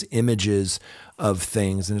generate these images of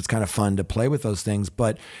things. And it's kind of fun to play with those things.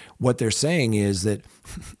 But what they're saying is that,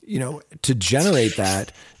 to generate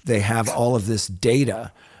that, they have all of this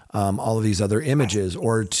data, all of these other images,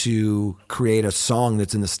 or to create a song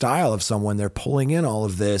that's in the style of someone, they're pulling in all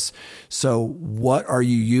of this. So what are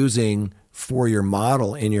you using for your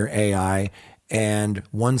model in your AI? And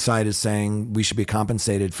one side is saying we should be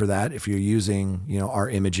compensated for that if you're using, our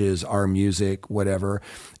images, our music, whatever.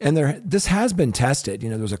 And this has been tested.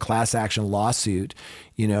 There was a class action lawsuit,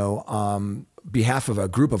 behalf of a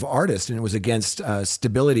group of artists, and it was against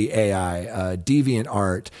Stability AI,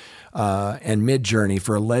 DeviantArt, and Midjourney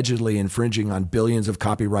for allegedly infringing on billions of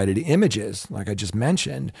copyrighted images, like I just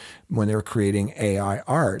mentioned, when they were creating AI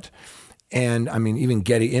art. And I mean, even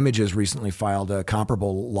Getty Images recently filed a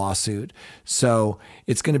comparable lawsuit. So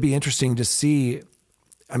it's going to be interesting to see.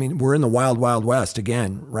 I mean, we're in the wild, wild west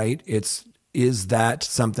again, right? Is that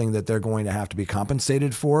something that they're going to have to be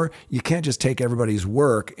compensated for? You can't just take everybody's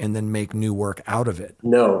work and then make new work out of it.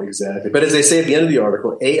 No, exactly. But as they say at the end of the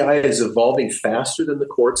article, AI is evolving faster than the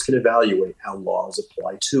courts can evaluate how laws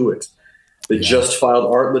apply to it. The just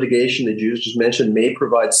filed art litigation that you just mentioned may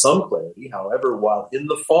provide some clarity. However, while in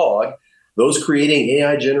the fog, those creating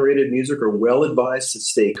AI-generated music are well advised to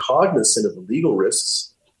stay cognizant of the legal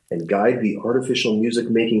risks and guide the artificial music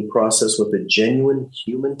making process with a genuine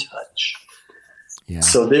human touch. Yeah.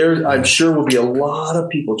 So I'm sure will be a lot of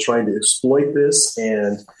people trying to exploit this,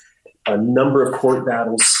 and a number of court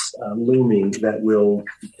battles looming that will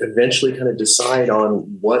eventually kind of decide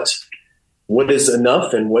on what is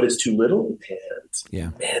enough and what is too little.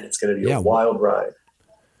 And man, it's going to be a wild ride.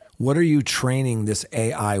 What are you training this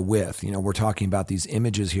AI with? You know, we're talking about these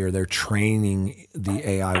images here. They're training the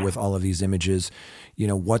AI with all of these images. You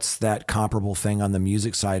know, what's that comparable thing on the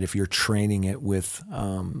music side if you're training it with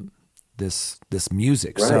this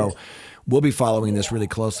music? Right. So we'll be following this really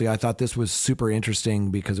closely. I thought this was super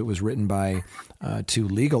interesting because it was written by two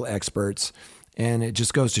legal experts, and it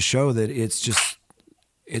just goes to show that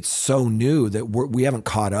it's so new that we haven't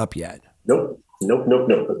caught up yet. Nope.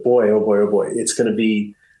 But boy, oh boy, it's going to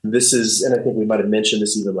be. This is, and I think we might have mentioned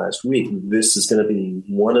this even last week, this is going to be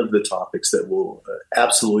one of the topics that will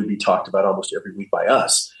absolutely be talked about almost every week by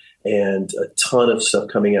us. And a ton of stuff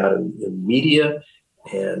coming out in media.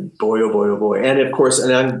 And boy, oh boy. And of course,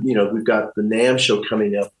 we've got the NAMM show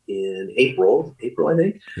coming up in April, I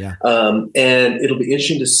think. Yeah. And it'll be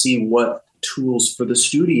interesting to see what tools for the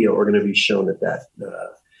studio are going to be shown at that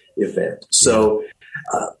event. So,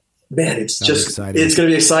 man, it's going to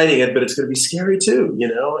be exciting, but it's going to be scary too,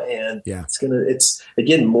 and it's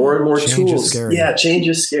again, more and more tools. Change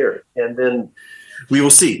is scary. And then we will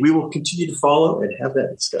see. We will continue to follow and have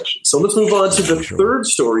that discussion. So let's move on to the third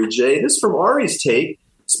story, Jay. This is from Ari's take.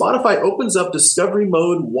 Spotify opens up discovery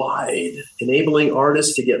mode wide, enabling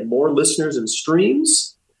artists to get more listeners and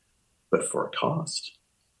streams, but for a cost.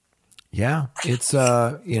 Yeah, it's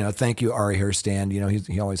thank you, Ari Herstand.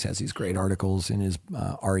 He always has these great articles in his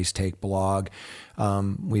Ari's Take blog.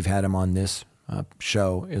 We've had him on this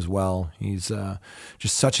show as well. He's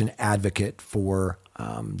just such an advocate for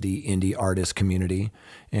the indie artist community,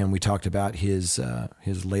 and we talked about his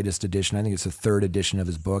latest edition. I think it's the third edition of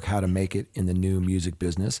his book, How to Make It in the New Music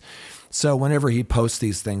Business. So whenever he posts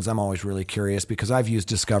these things, I'm always really curious because I've used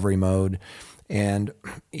discovery mode. And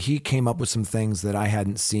he came up with some things that I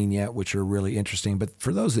hadn't seen yet, which are really interesting. But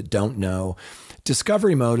for those that don't know,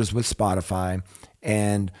 discovery mode is with Spotify.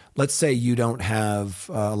 And let's say you don't have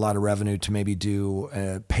a lot of revenue to maybe do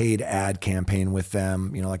a paid ad campaign with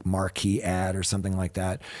them, like marquee ad or something like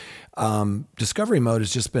that. Discovery mode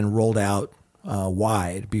has just been rolled out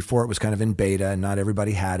wide. Before it was kind of in beta and not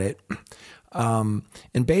everybody had it. And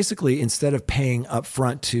basically, instead of paying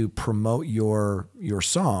upfront to promote your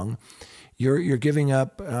song, you're giving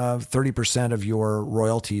up 30% of your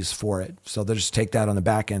royalties for it. So they'll just take that on the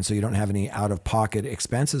back end so you don't have any out-of-pocket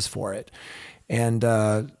expenses for it. And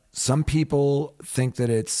some people think that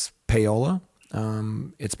it's payola.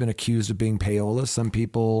 It's been accused of being payola. Some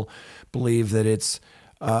people believe that it's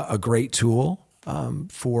a great tool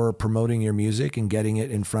for promoting your music and getting it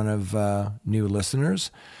in front of new listeners.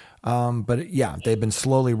 But yeah, they've been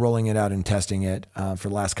slowly rolling it out and testing it for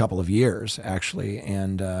the last couple of years, actually.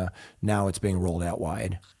 And now it's being rolled out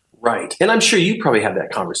wide. Right. And I'm sure you probably have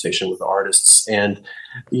that conversation with artists and,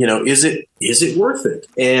 is it worth it?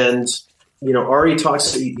 And, Ari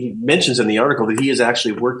he mentions in the article that he has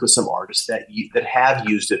actually worked with some artists that have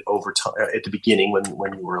used it over time at the beginning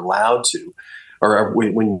when you were allowed to, or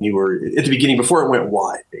when you were at the beginning before it went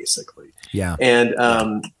wide, basically. Yeah. And,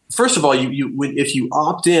 first of all, if you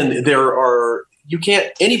opt in,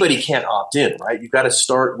 anybody can't opt in, right? You've got to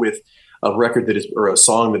start with a record or a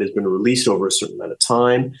song that has been released over a certain amount of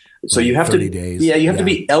time. So you have 30 days. Yeah, you have to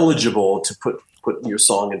be eligible to put your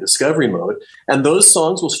song in discovery mode. And those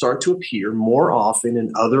songs will start to appear more often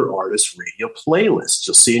in other artists' radio playlists.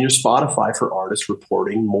 You'll see in your Spotify for artists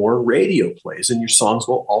reporting more radio plays, and your songs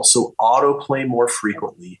will also autoplay more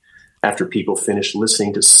frequently after people finish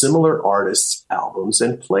listening to similar artists' albums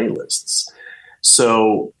and playlists.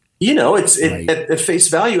 So, it's right. At face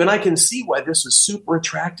value. And I can see why this is super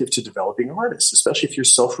attractive to developing artists, especially if you're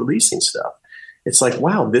self-releasing stuff. It's like,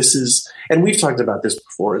 wow, and we've talked about this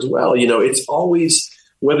before as well. It's always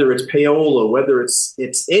whether it's payola, whether it's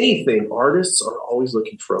anything, artists are always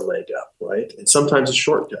looking for a leg up, right? And sometimes a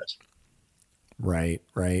shortcut. Right.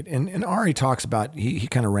 And Ari talks about, he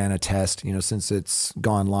kind of ran a test, since it's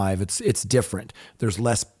gone live, it's different. There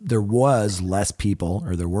were less people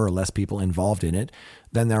involved in it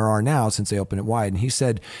than there are now since they opened it wide. And he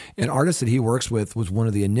said an artist that he works with was one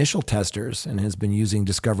of the initial testers and has been using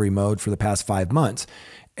discovery mode for the past 5 months.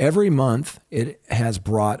 Every month, it has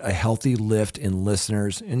brought a healthy lift in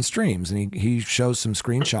listeners and streams. And he shows some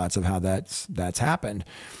screenshots of how that's happened.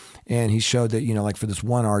 And he showed that, like for this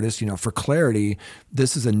one artist, for clarity,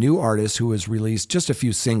 this is a new artist who has released just a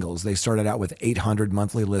few singles. They started out with 800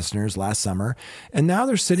 monthly listeners last summer, and now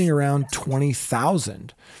they're sitting around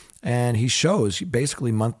 20,000. And he shows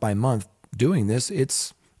basically month by month doing this.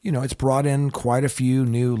 It's brought in quite a few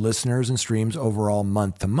new listeners and streams overall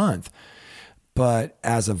month to month. But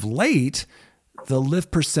as of late, the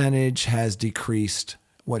lift percentage has decreased,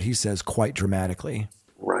 what he says, quite dramatically.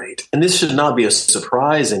 Right. And this should not be a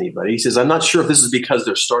surprise to anybody. He says, I'm not sure if this is because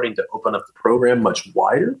they're starting to open up the program much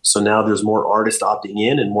wider. So now there's more artists opting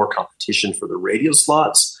in and more competition for the radio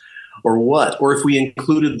slots, or what? Or if we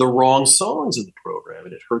included the wrong songs in the program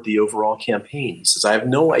and it hurt the overall campaign. He says, I have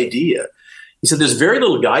no idea. He said there's very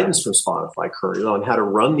little guidance from Spotify currently on how to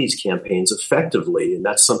run these campaigns effectively, and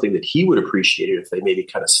that's something that he would appreciate if they maybe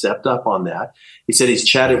kind of stepped up on that. He said he's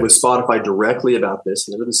chatted with Spotify directly about this,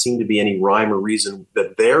 and there doesn't seem to be any rhyme or reason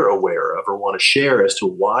that they're aware of or want to share as to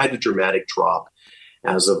why the dramatic drop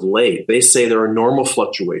as of late. They say there are normal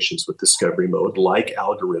fluctuations with discovery mode, like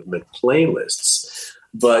algorithmic playlists.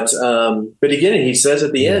 But again, he says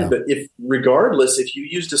at the end, but if you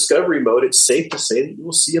use discovery mode, it's safe to say that you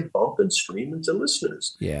will see a bump in streams and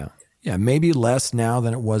listeners. Yeah, maybe less now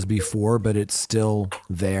than it was before, but it's still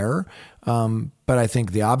there. But I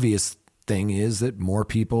think the obvious thing is that more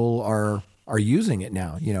people are using it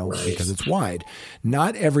now, because it's wide.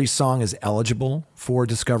 Not every song is eligible for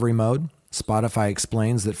discovery mode. Spotify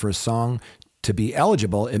explains that for a song to be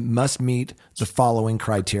eligible, it must meet the following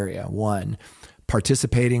criteria. 1,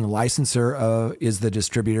 participating licensor is the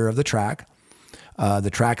distributor of the track. The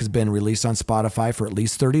track has been released on Spotify for at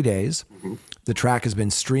least 30 days. Mm-hmm. The track has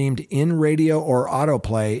been streamed in radio or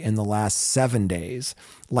autoplay in the last 7 days.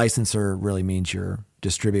 Licensor really means your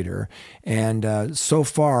distributor. And so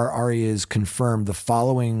far, Ari has confirmed the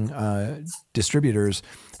following distributors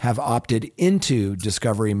have opted into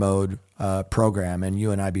discovery mode program. And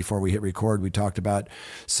you and I, before we hit record, we talked about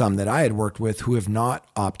some that I had worked with who have not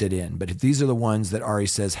opted in. But these are the ones that Ari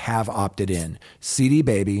says have opted in: CD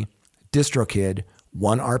Baby, DistroKid,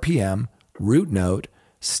 1RPM, Root Note,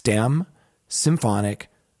 Stem, Symphonic,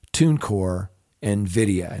 TuneCore, and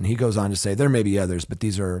Vidya. And he goes on to say there may be others, but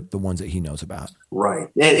these are the ones that he knows about. Right.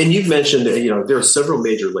 And you've mentioned, there are several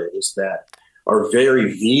major labels that are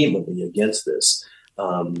very vehemently against this.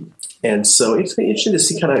 And so it's interesting to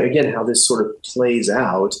see kind of, again, how this sort of plays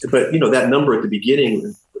out. But, that number at the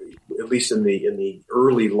beginning, at least in the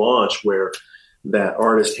early launch, where that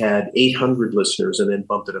artist had 800 listeners and then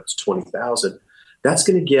bumped it up to 20,000, that's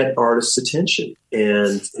going to get artists' attention.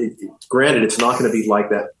 And granted, it's not going to be like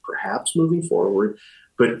that perhaps moving forward,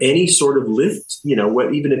 but any sort of lift,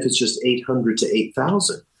 even if it's just 800 to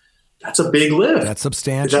 8,000, that's a big lift. That's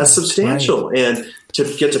substantial. Right. And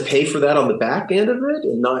to get to pay for that on the back end of it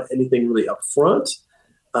and not anything really up front,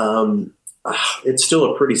 it's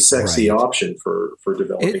still a pretty sexy option for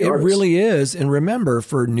developing artists. It really is. And remember,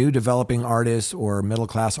 for new developing artists or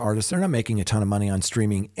middle-class artists, they're not making a ton of money on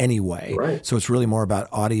streaming anyway. Right. So it's really more about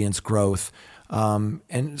audience growth.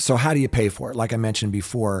 And so how do you pay for it? Like I mentioned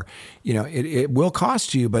before, it will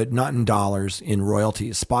cost you, but not in dollars, in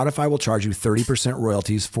royalties. Spotify will charge you 30%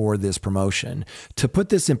 royalties for this promotion. To put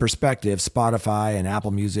this in perspective, Spotify and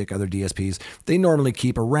Apple Music, other DSPs, they normally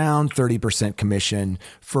keep around 30% commission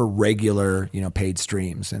for regular, paid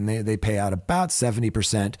streams. And they pay out about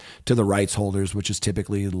 70% to the rights holders, which is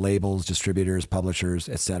typically labels, distributors, publishers,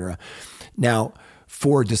 etc. Now,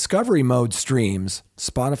 for discovery mode streams,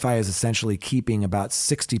 Spotify is essentially keeping about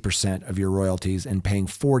 60% of your royalties and paying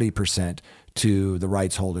 40% to the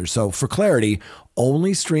rights holders. So for clarity,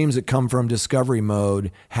 only streams that come from discovery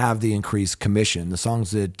mode have the increased commission. The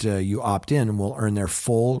songs that you opt in will earn their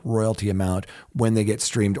full royalty amount when they get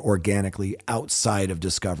streamed organically outside of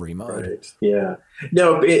discovery mode. Right. Yeah.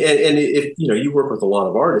 No, and if you work with a lot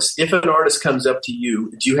of artists, if an artist comes up to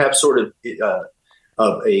you, do you have sort of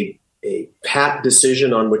a pat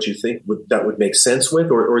decision on what you think that would make sense with,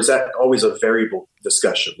 or is that always a variable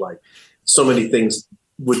discussion? Like so many things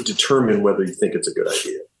would determine whether you think it's a good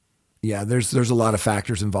idea. Yeah, there's a lot of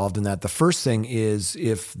factors involved in that. The first thing is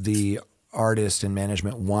if the artist and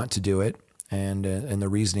management want to do it, and the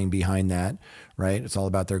reasoning behind that, right? It's all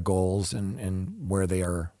about their goals and where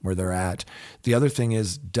they're at. The other thing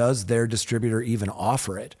is, does their distributor even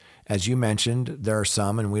offer it? As you mentioned, there are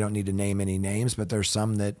some, and we don't need to name any names, but there's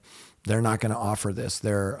some that they're not going to offer this.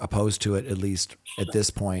 They're opposed to it, at least at this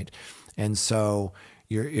point. And so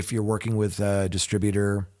if you're working with a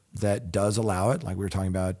distributor that does allow it, like we were talking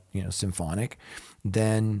about, Symphonic,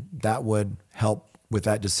 then that would help with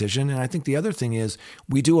that decision. And I think the other thing is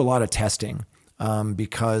we do a lot of testing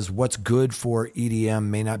because what's good for EDM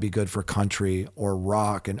may not be good for country or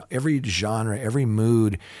rock, and every genre, every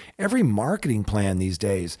mood, every marketing plan these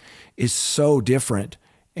days is so different.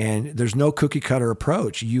 And there's no cookie cutter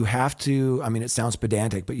approach. You have to, it sounds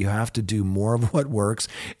pedantic, but you have to do more of what works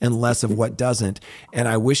and less of what doesn't. And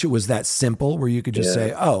I wish it was that simple where you could just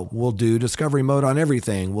say, oh, we'll do discovery mode on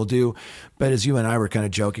everything. But as you and I were kind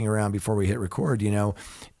of joking around before we hit record,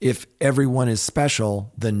 if everyone is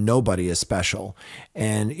special, then nobody is special.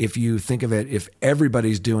 And if you think of it, if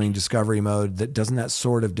everybody's doing discovery mode, doesn't that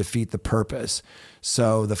sort of defeat the purpose?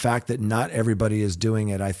 So the fact that not everybody is doing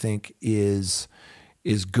it, I think is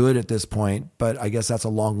good at this point, but I guess that's a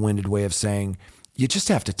long-winded way of saying you just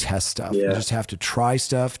have to test stuff. You just have to try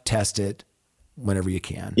stuff, test it whenever you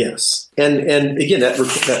can. Yes. And again,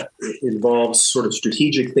 that involves sort of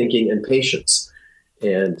strategic thinking and patience.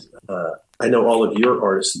 And I know all of your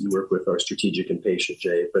artists that you work with are strategic and patient,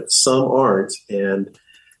 Jay, but some aren't. And,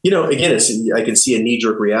 again, I can see a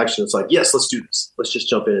knee-jerk reaction. It's like, yes, let's do this. Let's just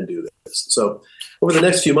jump in and do this. So over the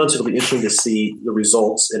next few months, it'll be interesting to see the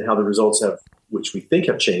results and how the results which we think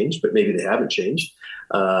have changed, but maybe they haven't changed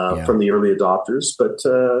from the early adopters. But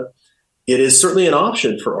it is certainly an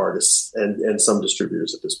option for artists and some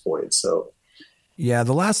distributors at this point. So, yeah,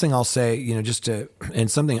 the last thing I'll say, and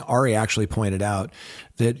something Ari actually pointed out,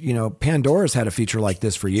 that, Pandora's had a feature like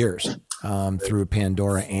this for years through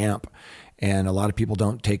Pandora Amp. And a lot of people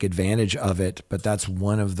don't take advantage of it, but that's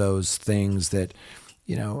one of those things that,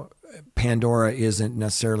 Pandora isn't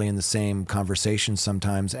necessarily in the same conversation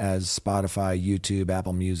sometimes as Spotify, YouTube,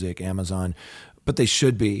 Apple Music, Amazon, but they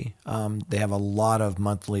should be. They have a lot of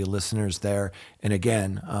monthly listeners there. And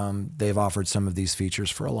again, they've offered some of these features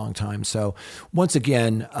for a long time. So once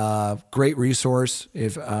again, great resource.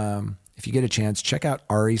 If you get a chance, check out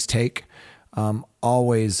Ari's Take.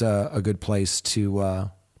 Always a good place to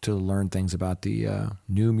learn things about the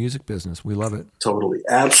new music business. We love it. Totally.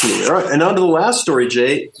 Absolutely. All right. And on to the last story,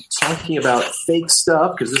 Jay, talking about fake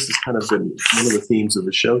stuff, because this has kind of been one of the themes of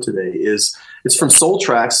the show today, it's from Soul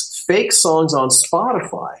Tracks, fake songs on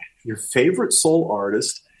Spotify. Your favorite soul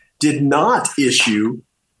artist did not issue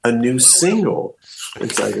a new single.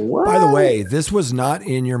 It's like, what? By the way, this was not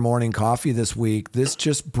in your morning coffee this week. This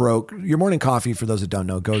just broke. Your morning coffee, for those that don't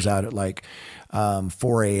know, goes out at like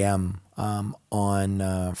 4 a.m.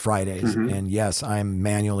 On Fridays. Mm-hmm. And yes, I'm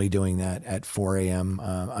manually doing that at 4 a.m.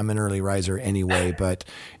 I'm an early riser anyway, but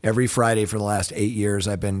every Friday for the last 8 years,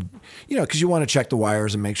 I've been, because you want to check the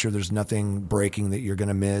wires and make sure there's nothing breaking that you're going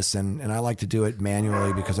to miss. And I like to do it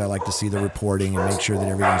manually because I like to see the reporting and make sure that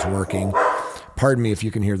everything's working. Pardon me if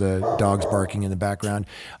you can hear the dogs barking in the background.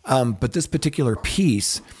 But this particular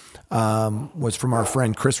piece was from our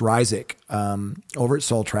friend Chris Ryzik over at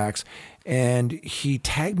Soul Tracks. And he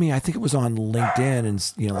tagged me, I think it was on LinkedIn,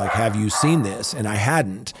 and like, have you seen this? And I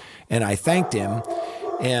hadn't, and I thanked him.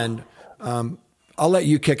 And I'll let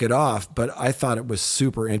you kick it off, but I thought it was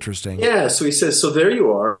super interesting. Yeah, so he says, so there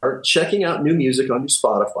you are, checking out new music on your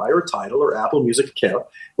Spotify or Tidal or Apple Music account,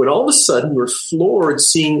 when all of a sudden you're floored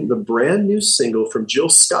seeing the brand new single from Jill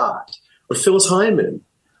Scott or Phyllis Hyman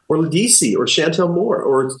or Ledisi, or Chantel Moore,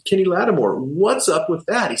 or Kenny Lattimore. What's up with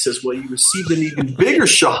that? He says, well, you received an even bigger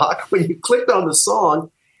shock when you clicked on the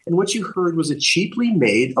song, and what you heard was a cheaply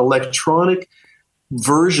made electronic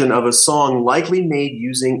version of a song likely made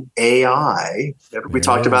using AI. We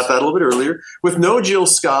talked about that a little bit earlier, with no Jill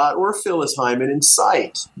Scott or Phyllis Hyman in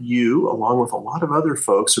sight. You, along with a lot of other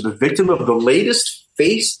folks, are the victim of the latest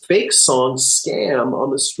fake song scam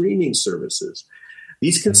on the streaming services.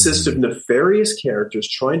 These consist of nefarious characters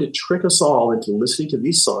trying to trick us all into listening to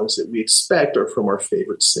these songs that we expect are from our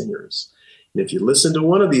favorite singers. And if you listen to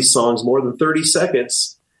one of these songs more than 30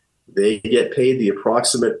 seconds, they get paid the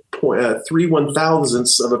approximate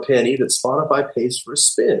 3/1000ths of a penny that Spotify pays for a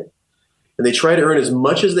spin. And they try to earn as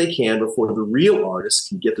much as they can before the real artist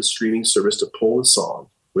can get the streaming service to pull the song,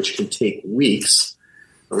 which can take weeks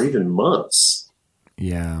or even months.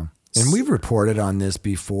 Yeah. And we've reported on this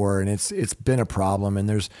before, and it's been a problem. And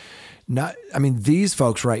there's not, these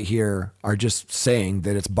folks right here are just saying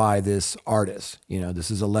that it's by this artist. This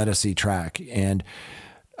is a Ledisi track. And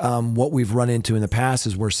what we've run into in the past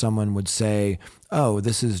is where someone would say, oh,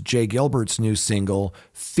 this is Jay Gilbert's new single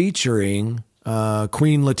featuring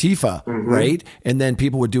Queen Latifah, right? And then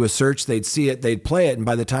people would do a search, they'd see it, they'd play it, and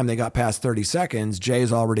by the time they got past 30 seconds,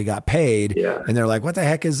 Jay's already got paid, and they're like, what the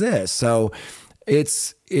heck is this? So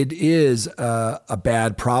it is a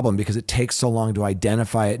bad problem because it takes so long to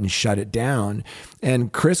identify it and shut it down.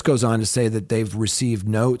 And Chris goes on to say that they've received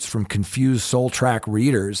notes from confused Soultrack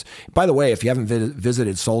readers. By the way, if you haven't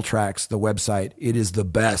visited Soultrack's, the website, it is the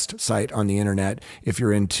best site on the internet if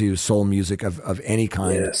you're into soul music of any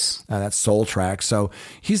kind. Yes. That's Soultrack. So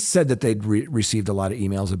he's said that they'd received a lot of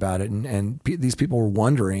emails about it, and these people were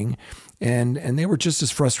wondering, and they were just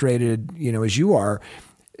as frustrated, as you are.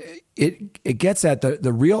 It gets at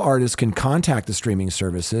the real artists can contact the streaming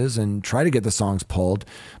services and try to get the songs pulled,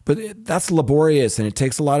 but that's laborious and it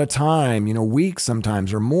takes a lot of time, weeks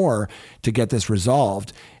sometimes or more to get this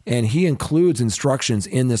resolved. And he includes instructions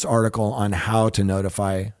in this article on how to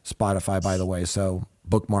notify Spotify, by the way. So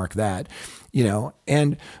bookmark that,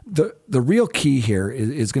 and the real key here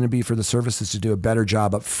is going to be for the services to do a better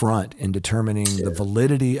job up front in determining the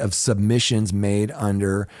validity of submissions made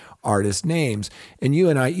under artist names. And you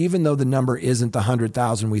and I, even though the number isn't the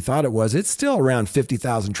 100,000 we thought it was, it's still around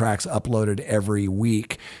 50,000 tracks uploaded every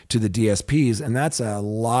week to the DSPs. And that's a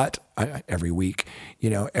lot every week,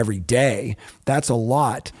 every day. That's a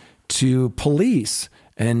lot to police.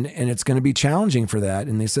 And it's going to be challenging for that.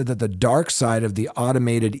 And they said that the dark side of the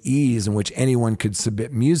automated ease in which anyone could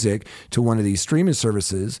submit music to one of these streaming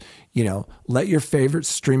services, let your favorite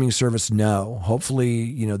streaming service know.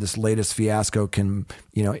 Hopefully, this latest fiasco can,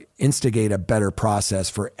 instigate a better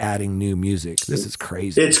process for adding new music. This is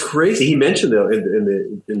crazy. It's crazy. He mentioned though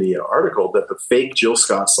in the article that the fake Jill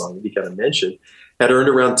Scott song that he kind of mentioned had earned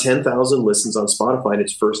around 10,000 listens on Spotify in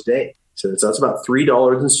its first day. So that's about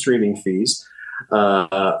 $3 in streaming fees.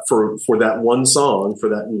 For that one song, for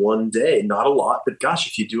that one day. Not a lot, but gosh,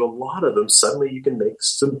 if you do a lot of them, suddenly you can make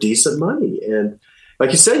some decent money. And like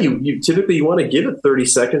you said, you typically want to give it 30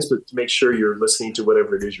 seconds, but to make sure you're listening to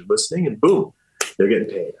whatever it is you're listening, and boom, they're getting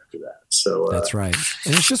paid after that. So that's right.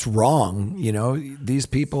 And it's just wrong. These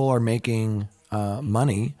people are making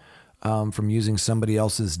money from using somebody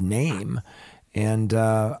else's name. And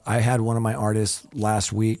I had one of my artists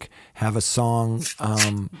last week have a song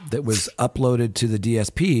that was uploaded to the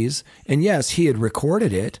DSPs. And yes, he had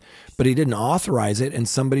recorded it, but he didn't authorize it. And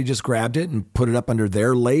somebody just grabbed it and put it up under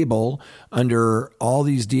their label, under all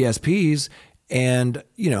these DSPs. And,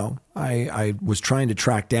 I was trying to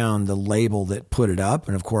track down the label that put it up.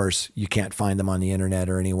 And of course, you can't find them on the internet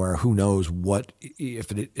or anywhere. Who knows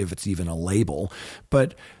if it's even a label.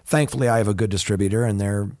 But thankfully, I have a good distributor and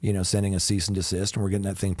they're, sending a cease and desist and we're getting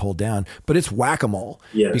that thing pulled down. But it's whack-a-mole.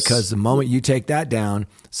 Yes. Because the moment you take that down,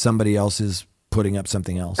 somebody else is putting up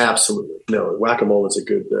something else. Absolutely. No, whack-a-mole is a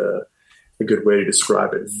good way to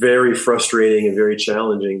describe it. Very frustrating and very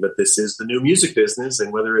challenging, but this is the new music business.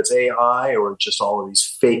 And whether it's AI or just all of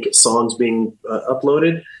these fake songs being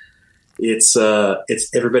uploaded, it's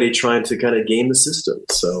everybody trying to kind of game the system.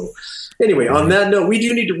 So anyway, on that note, we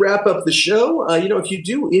do need to wrap up the show. If you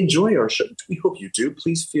do enjoy our show, we hope you do,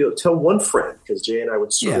 please tell one friend, because Jay and I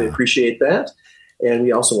would certainly appreciate that. And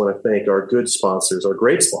we also want to thank our good sponsors, our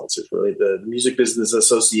great sponsors, really, the Music Business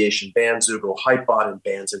Association, Bandzoogle, Hypebot, and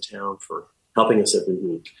Bands in Town for helping us every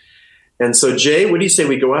week. And so, Jay, what do you say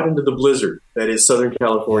we go out into the blizzard that is Southern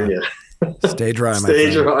California? Stay dry, my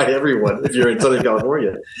Stay friend. dry, everyone, if you're in Southern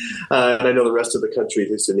California. And I know the rest of the country,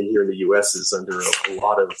 at least here in the U.S., is under a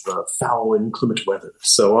lot of foul inclement weather.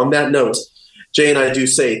 So on that note, Jay and I do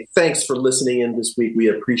say thanks for listening in this week. We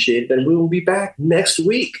appreciate it. And we will be back next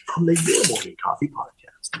week on the Your Morning Coffee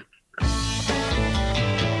Podcast.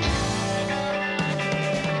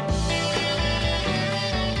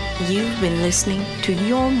 You've been listening to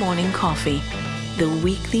Your Morning Coffee, the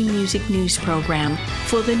weekly music news program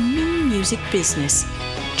for the new music business.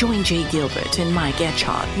 Join Jay Gilbert and Mike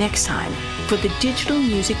Etchart next time for the digital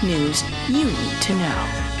music news you need to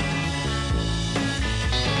know.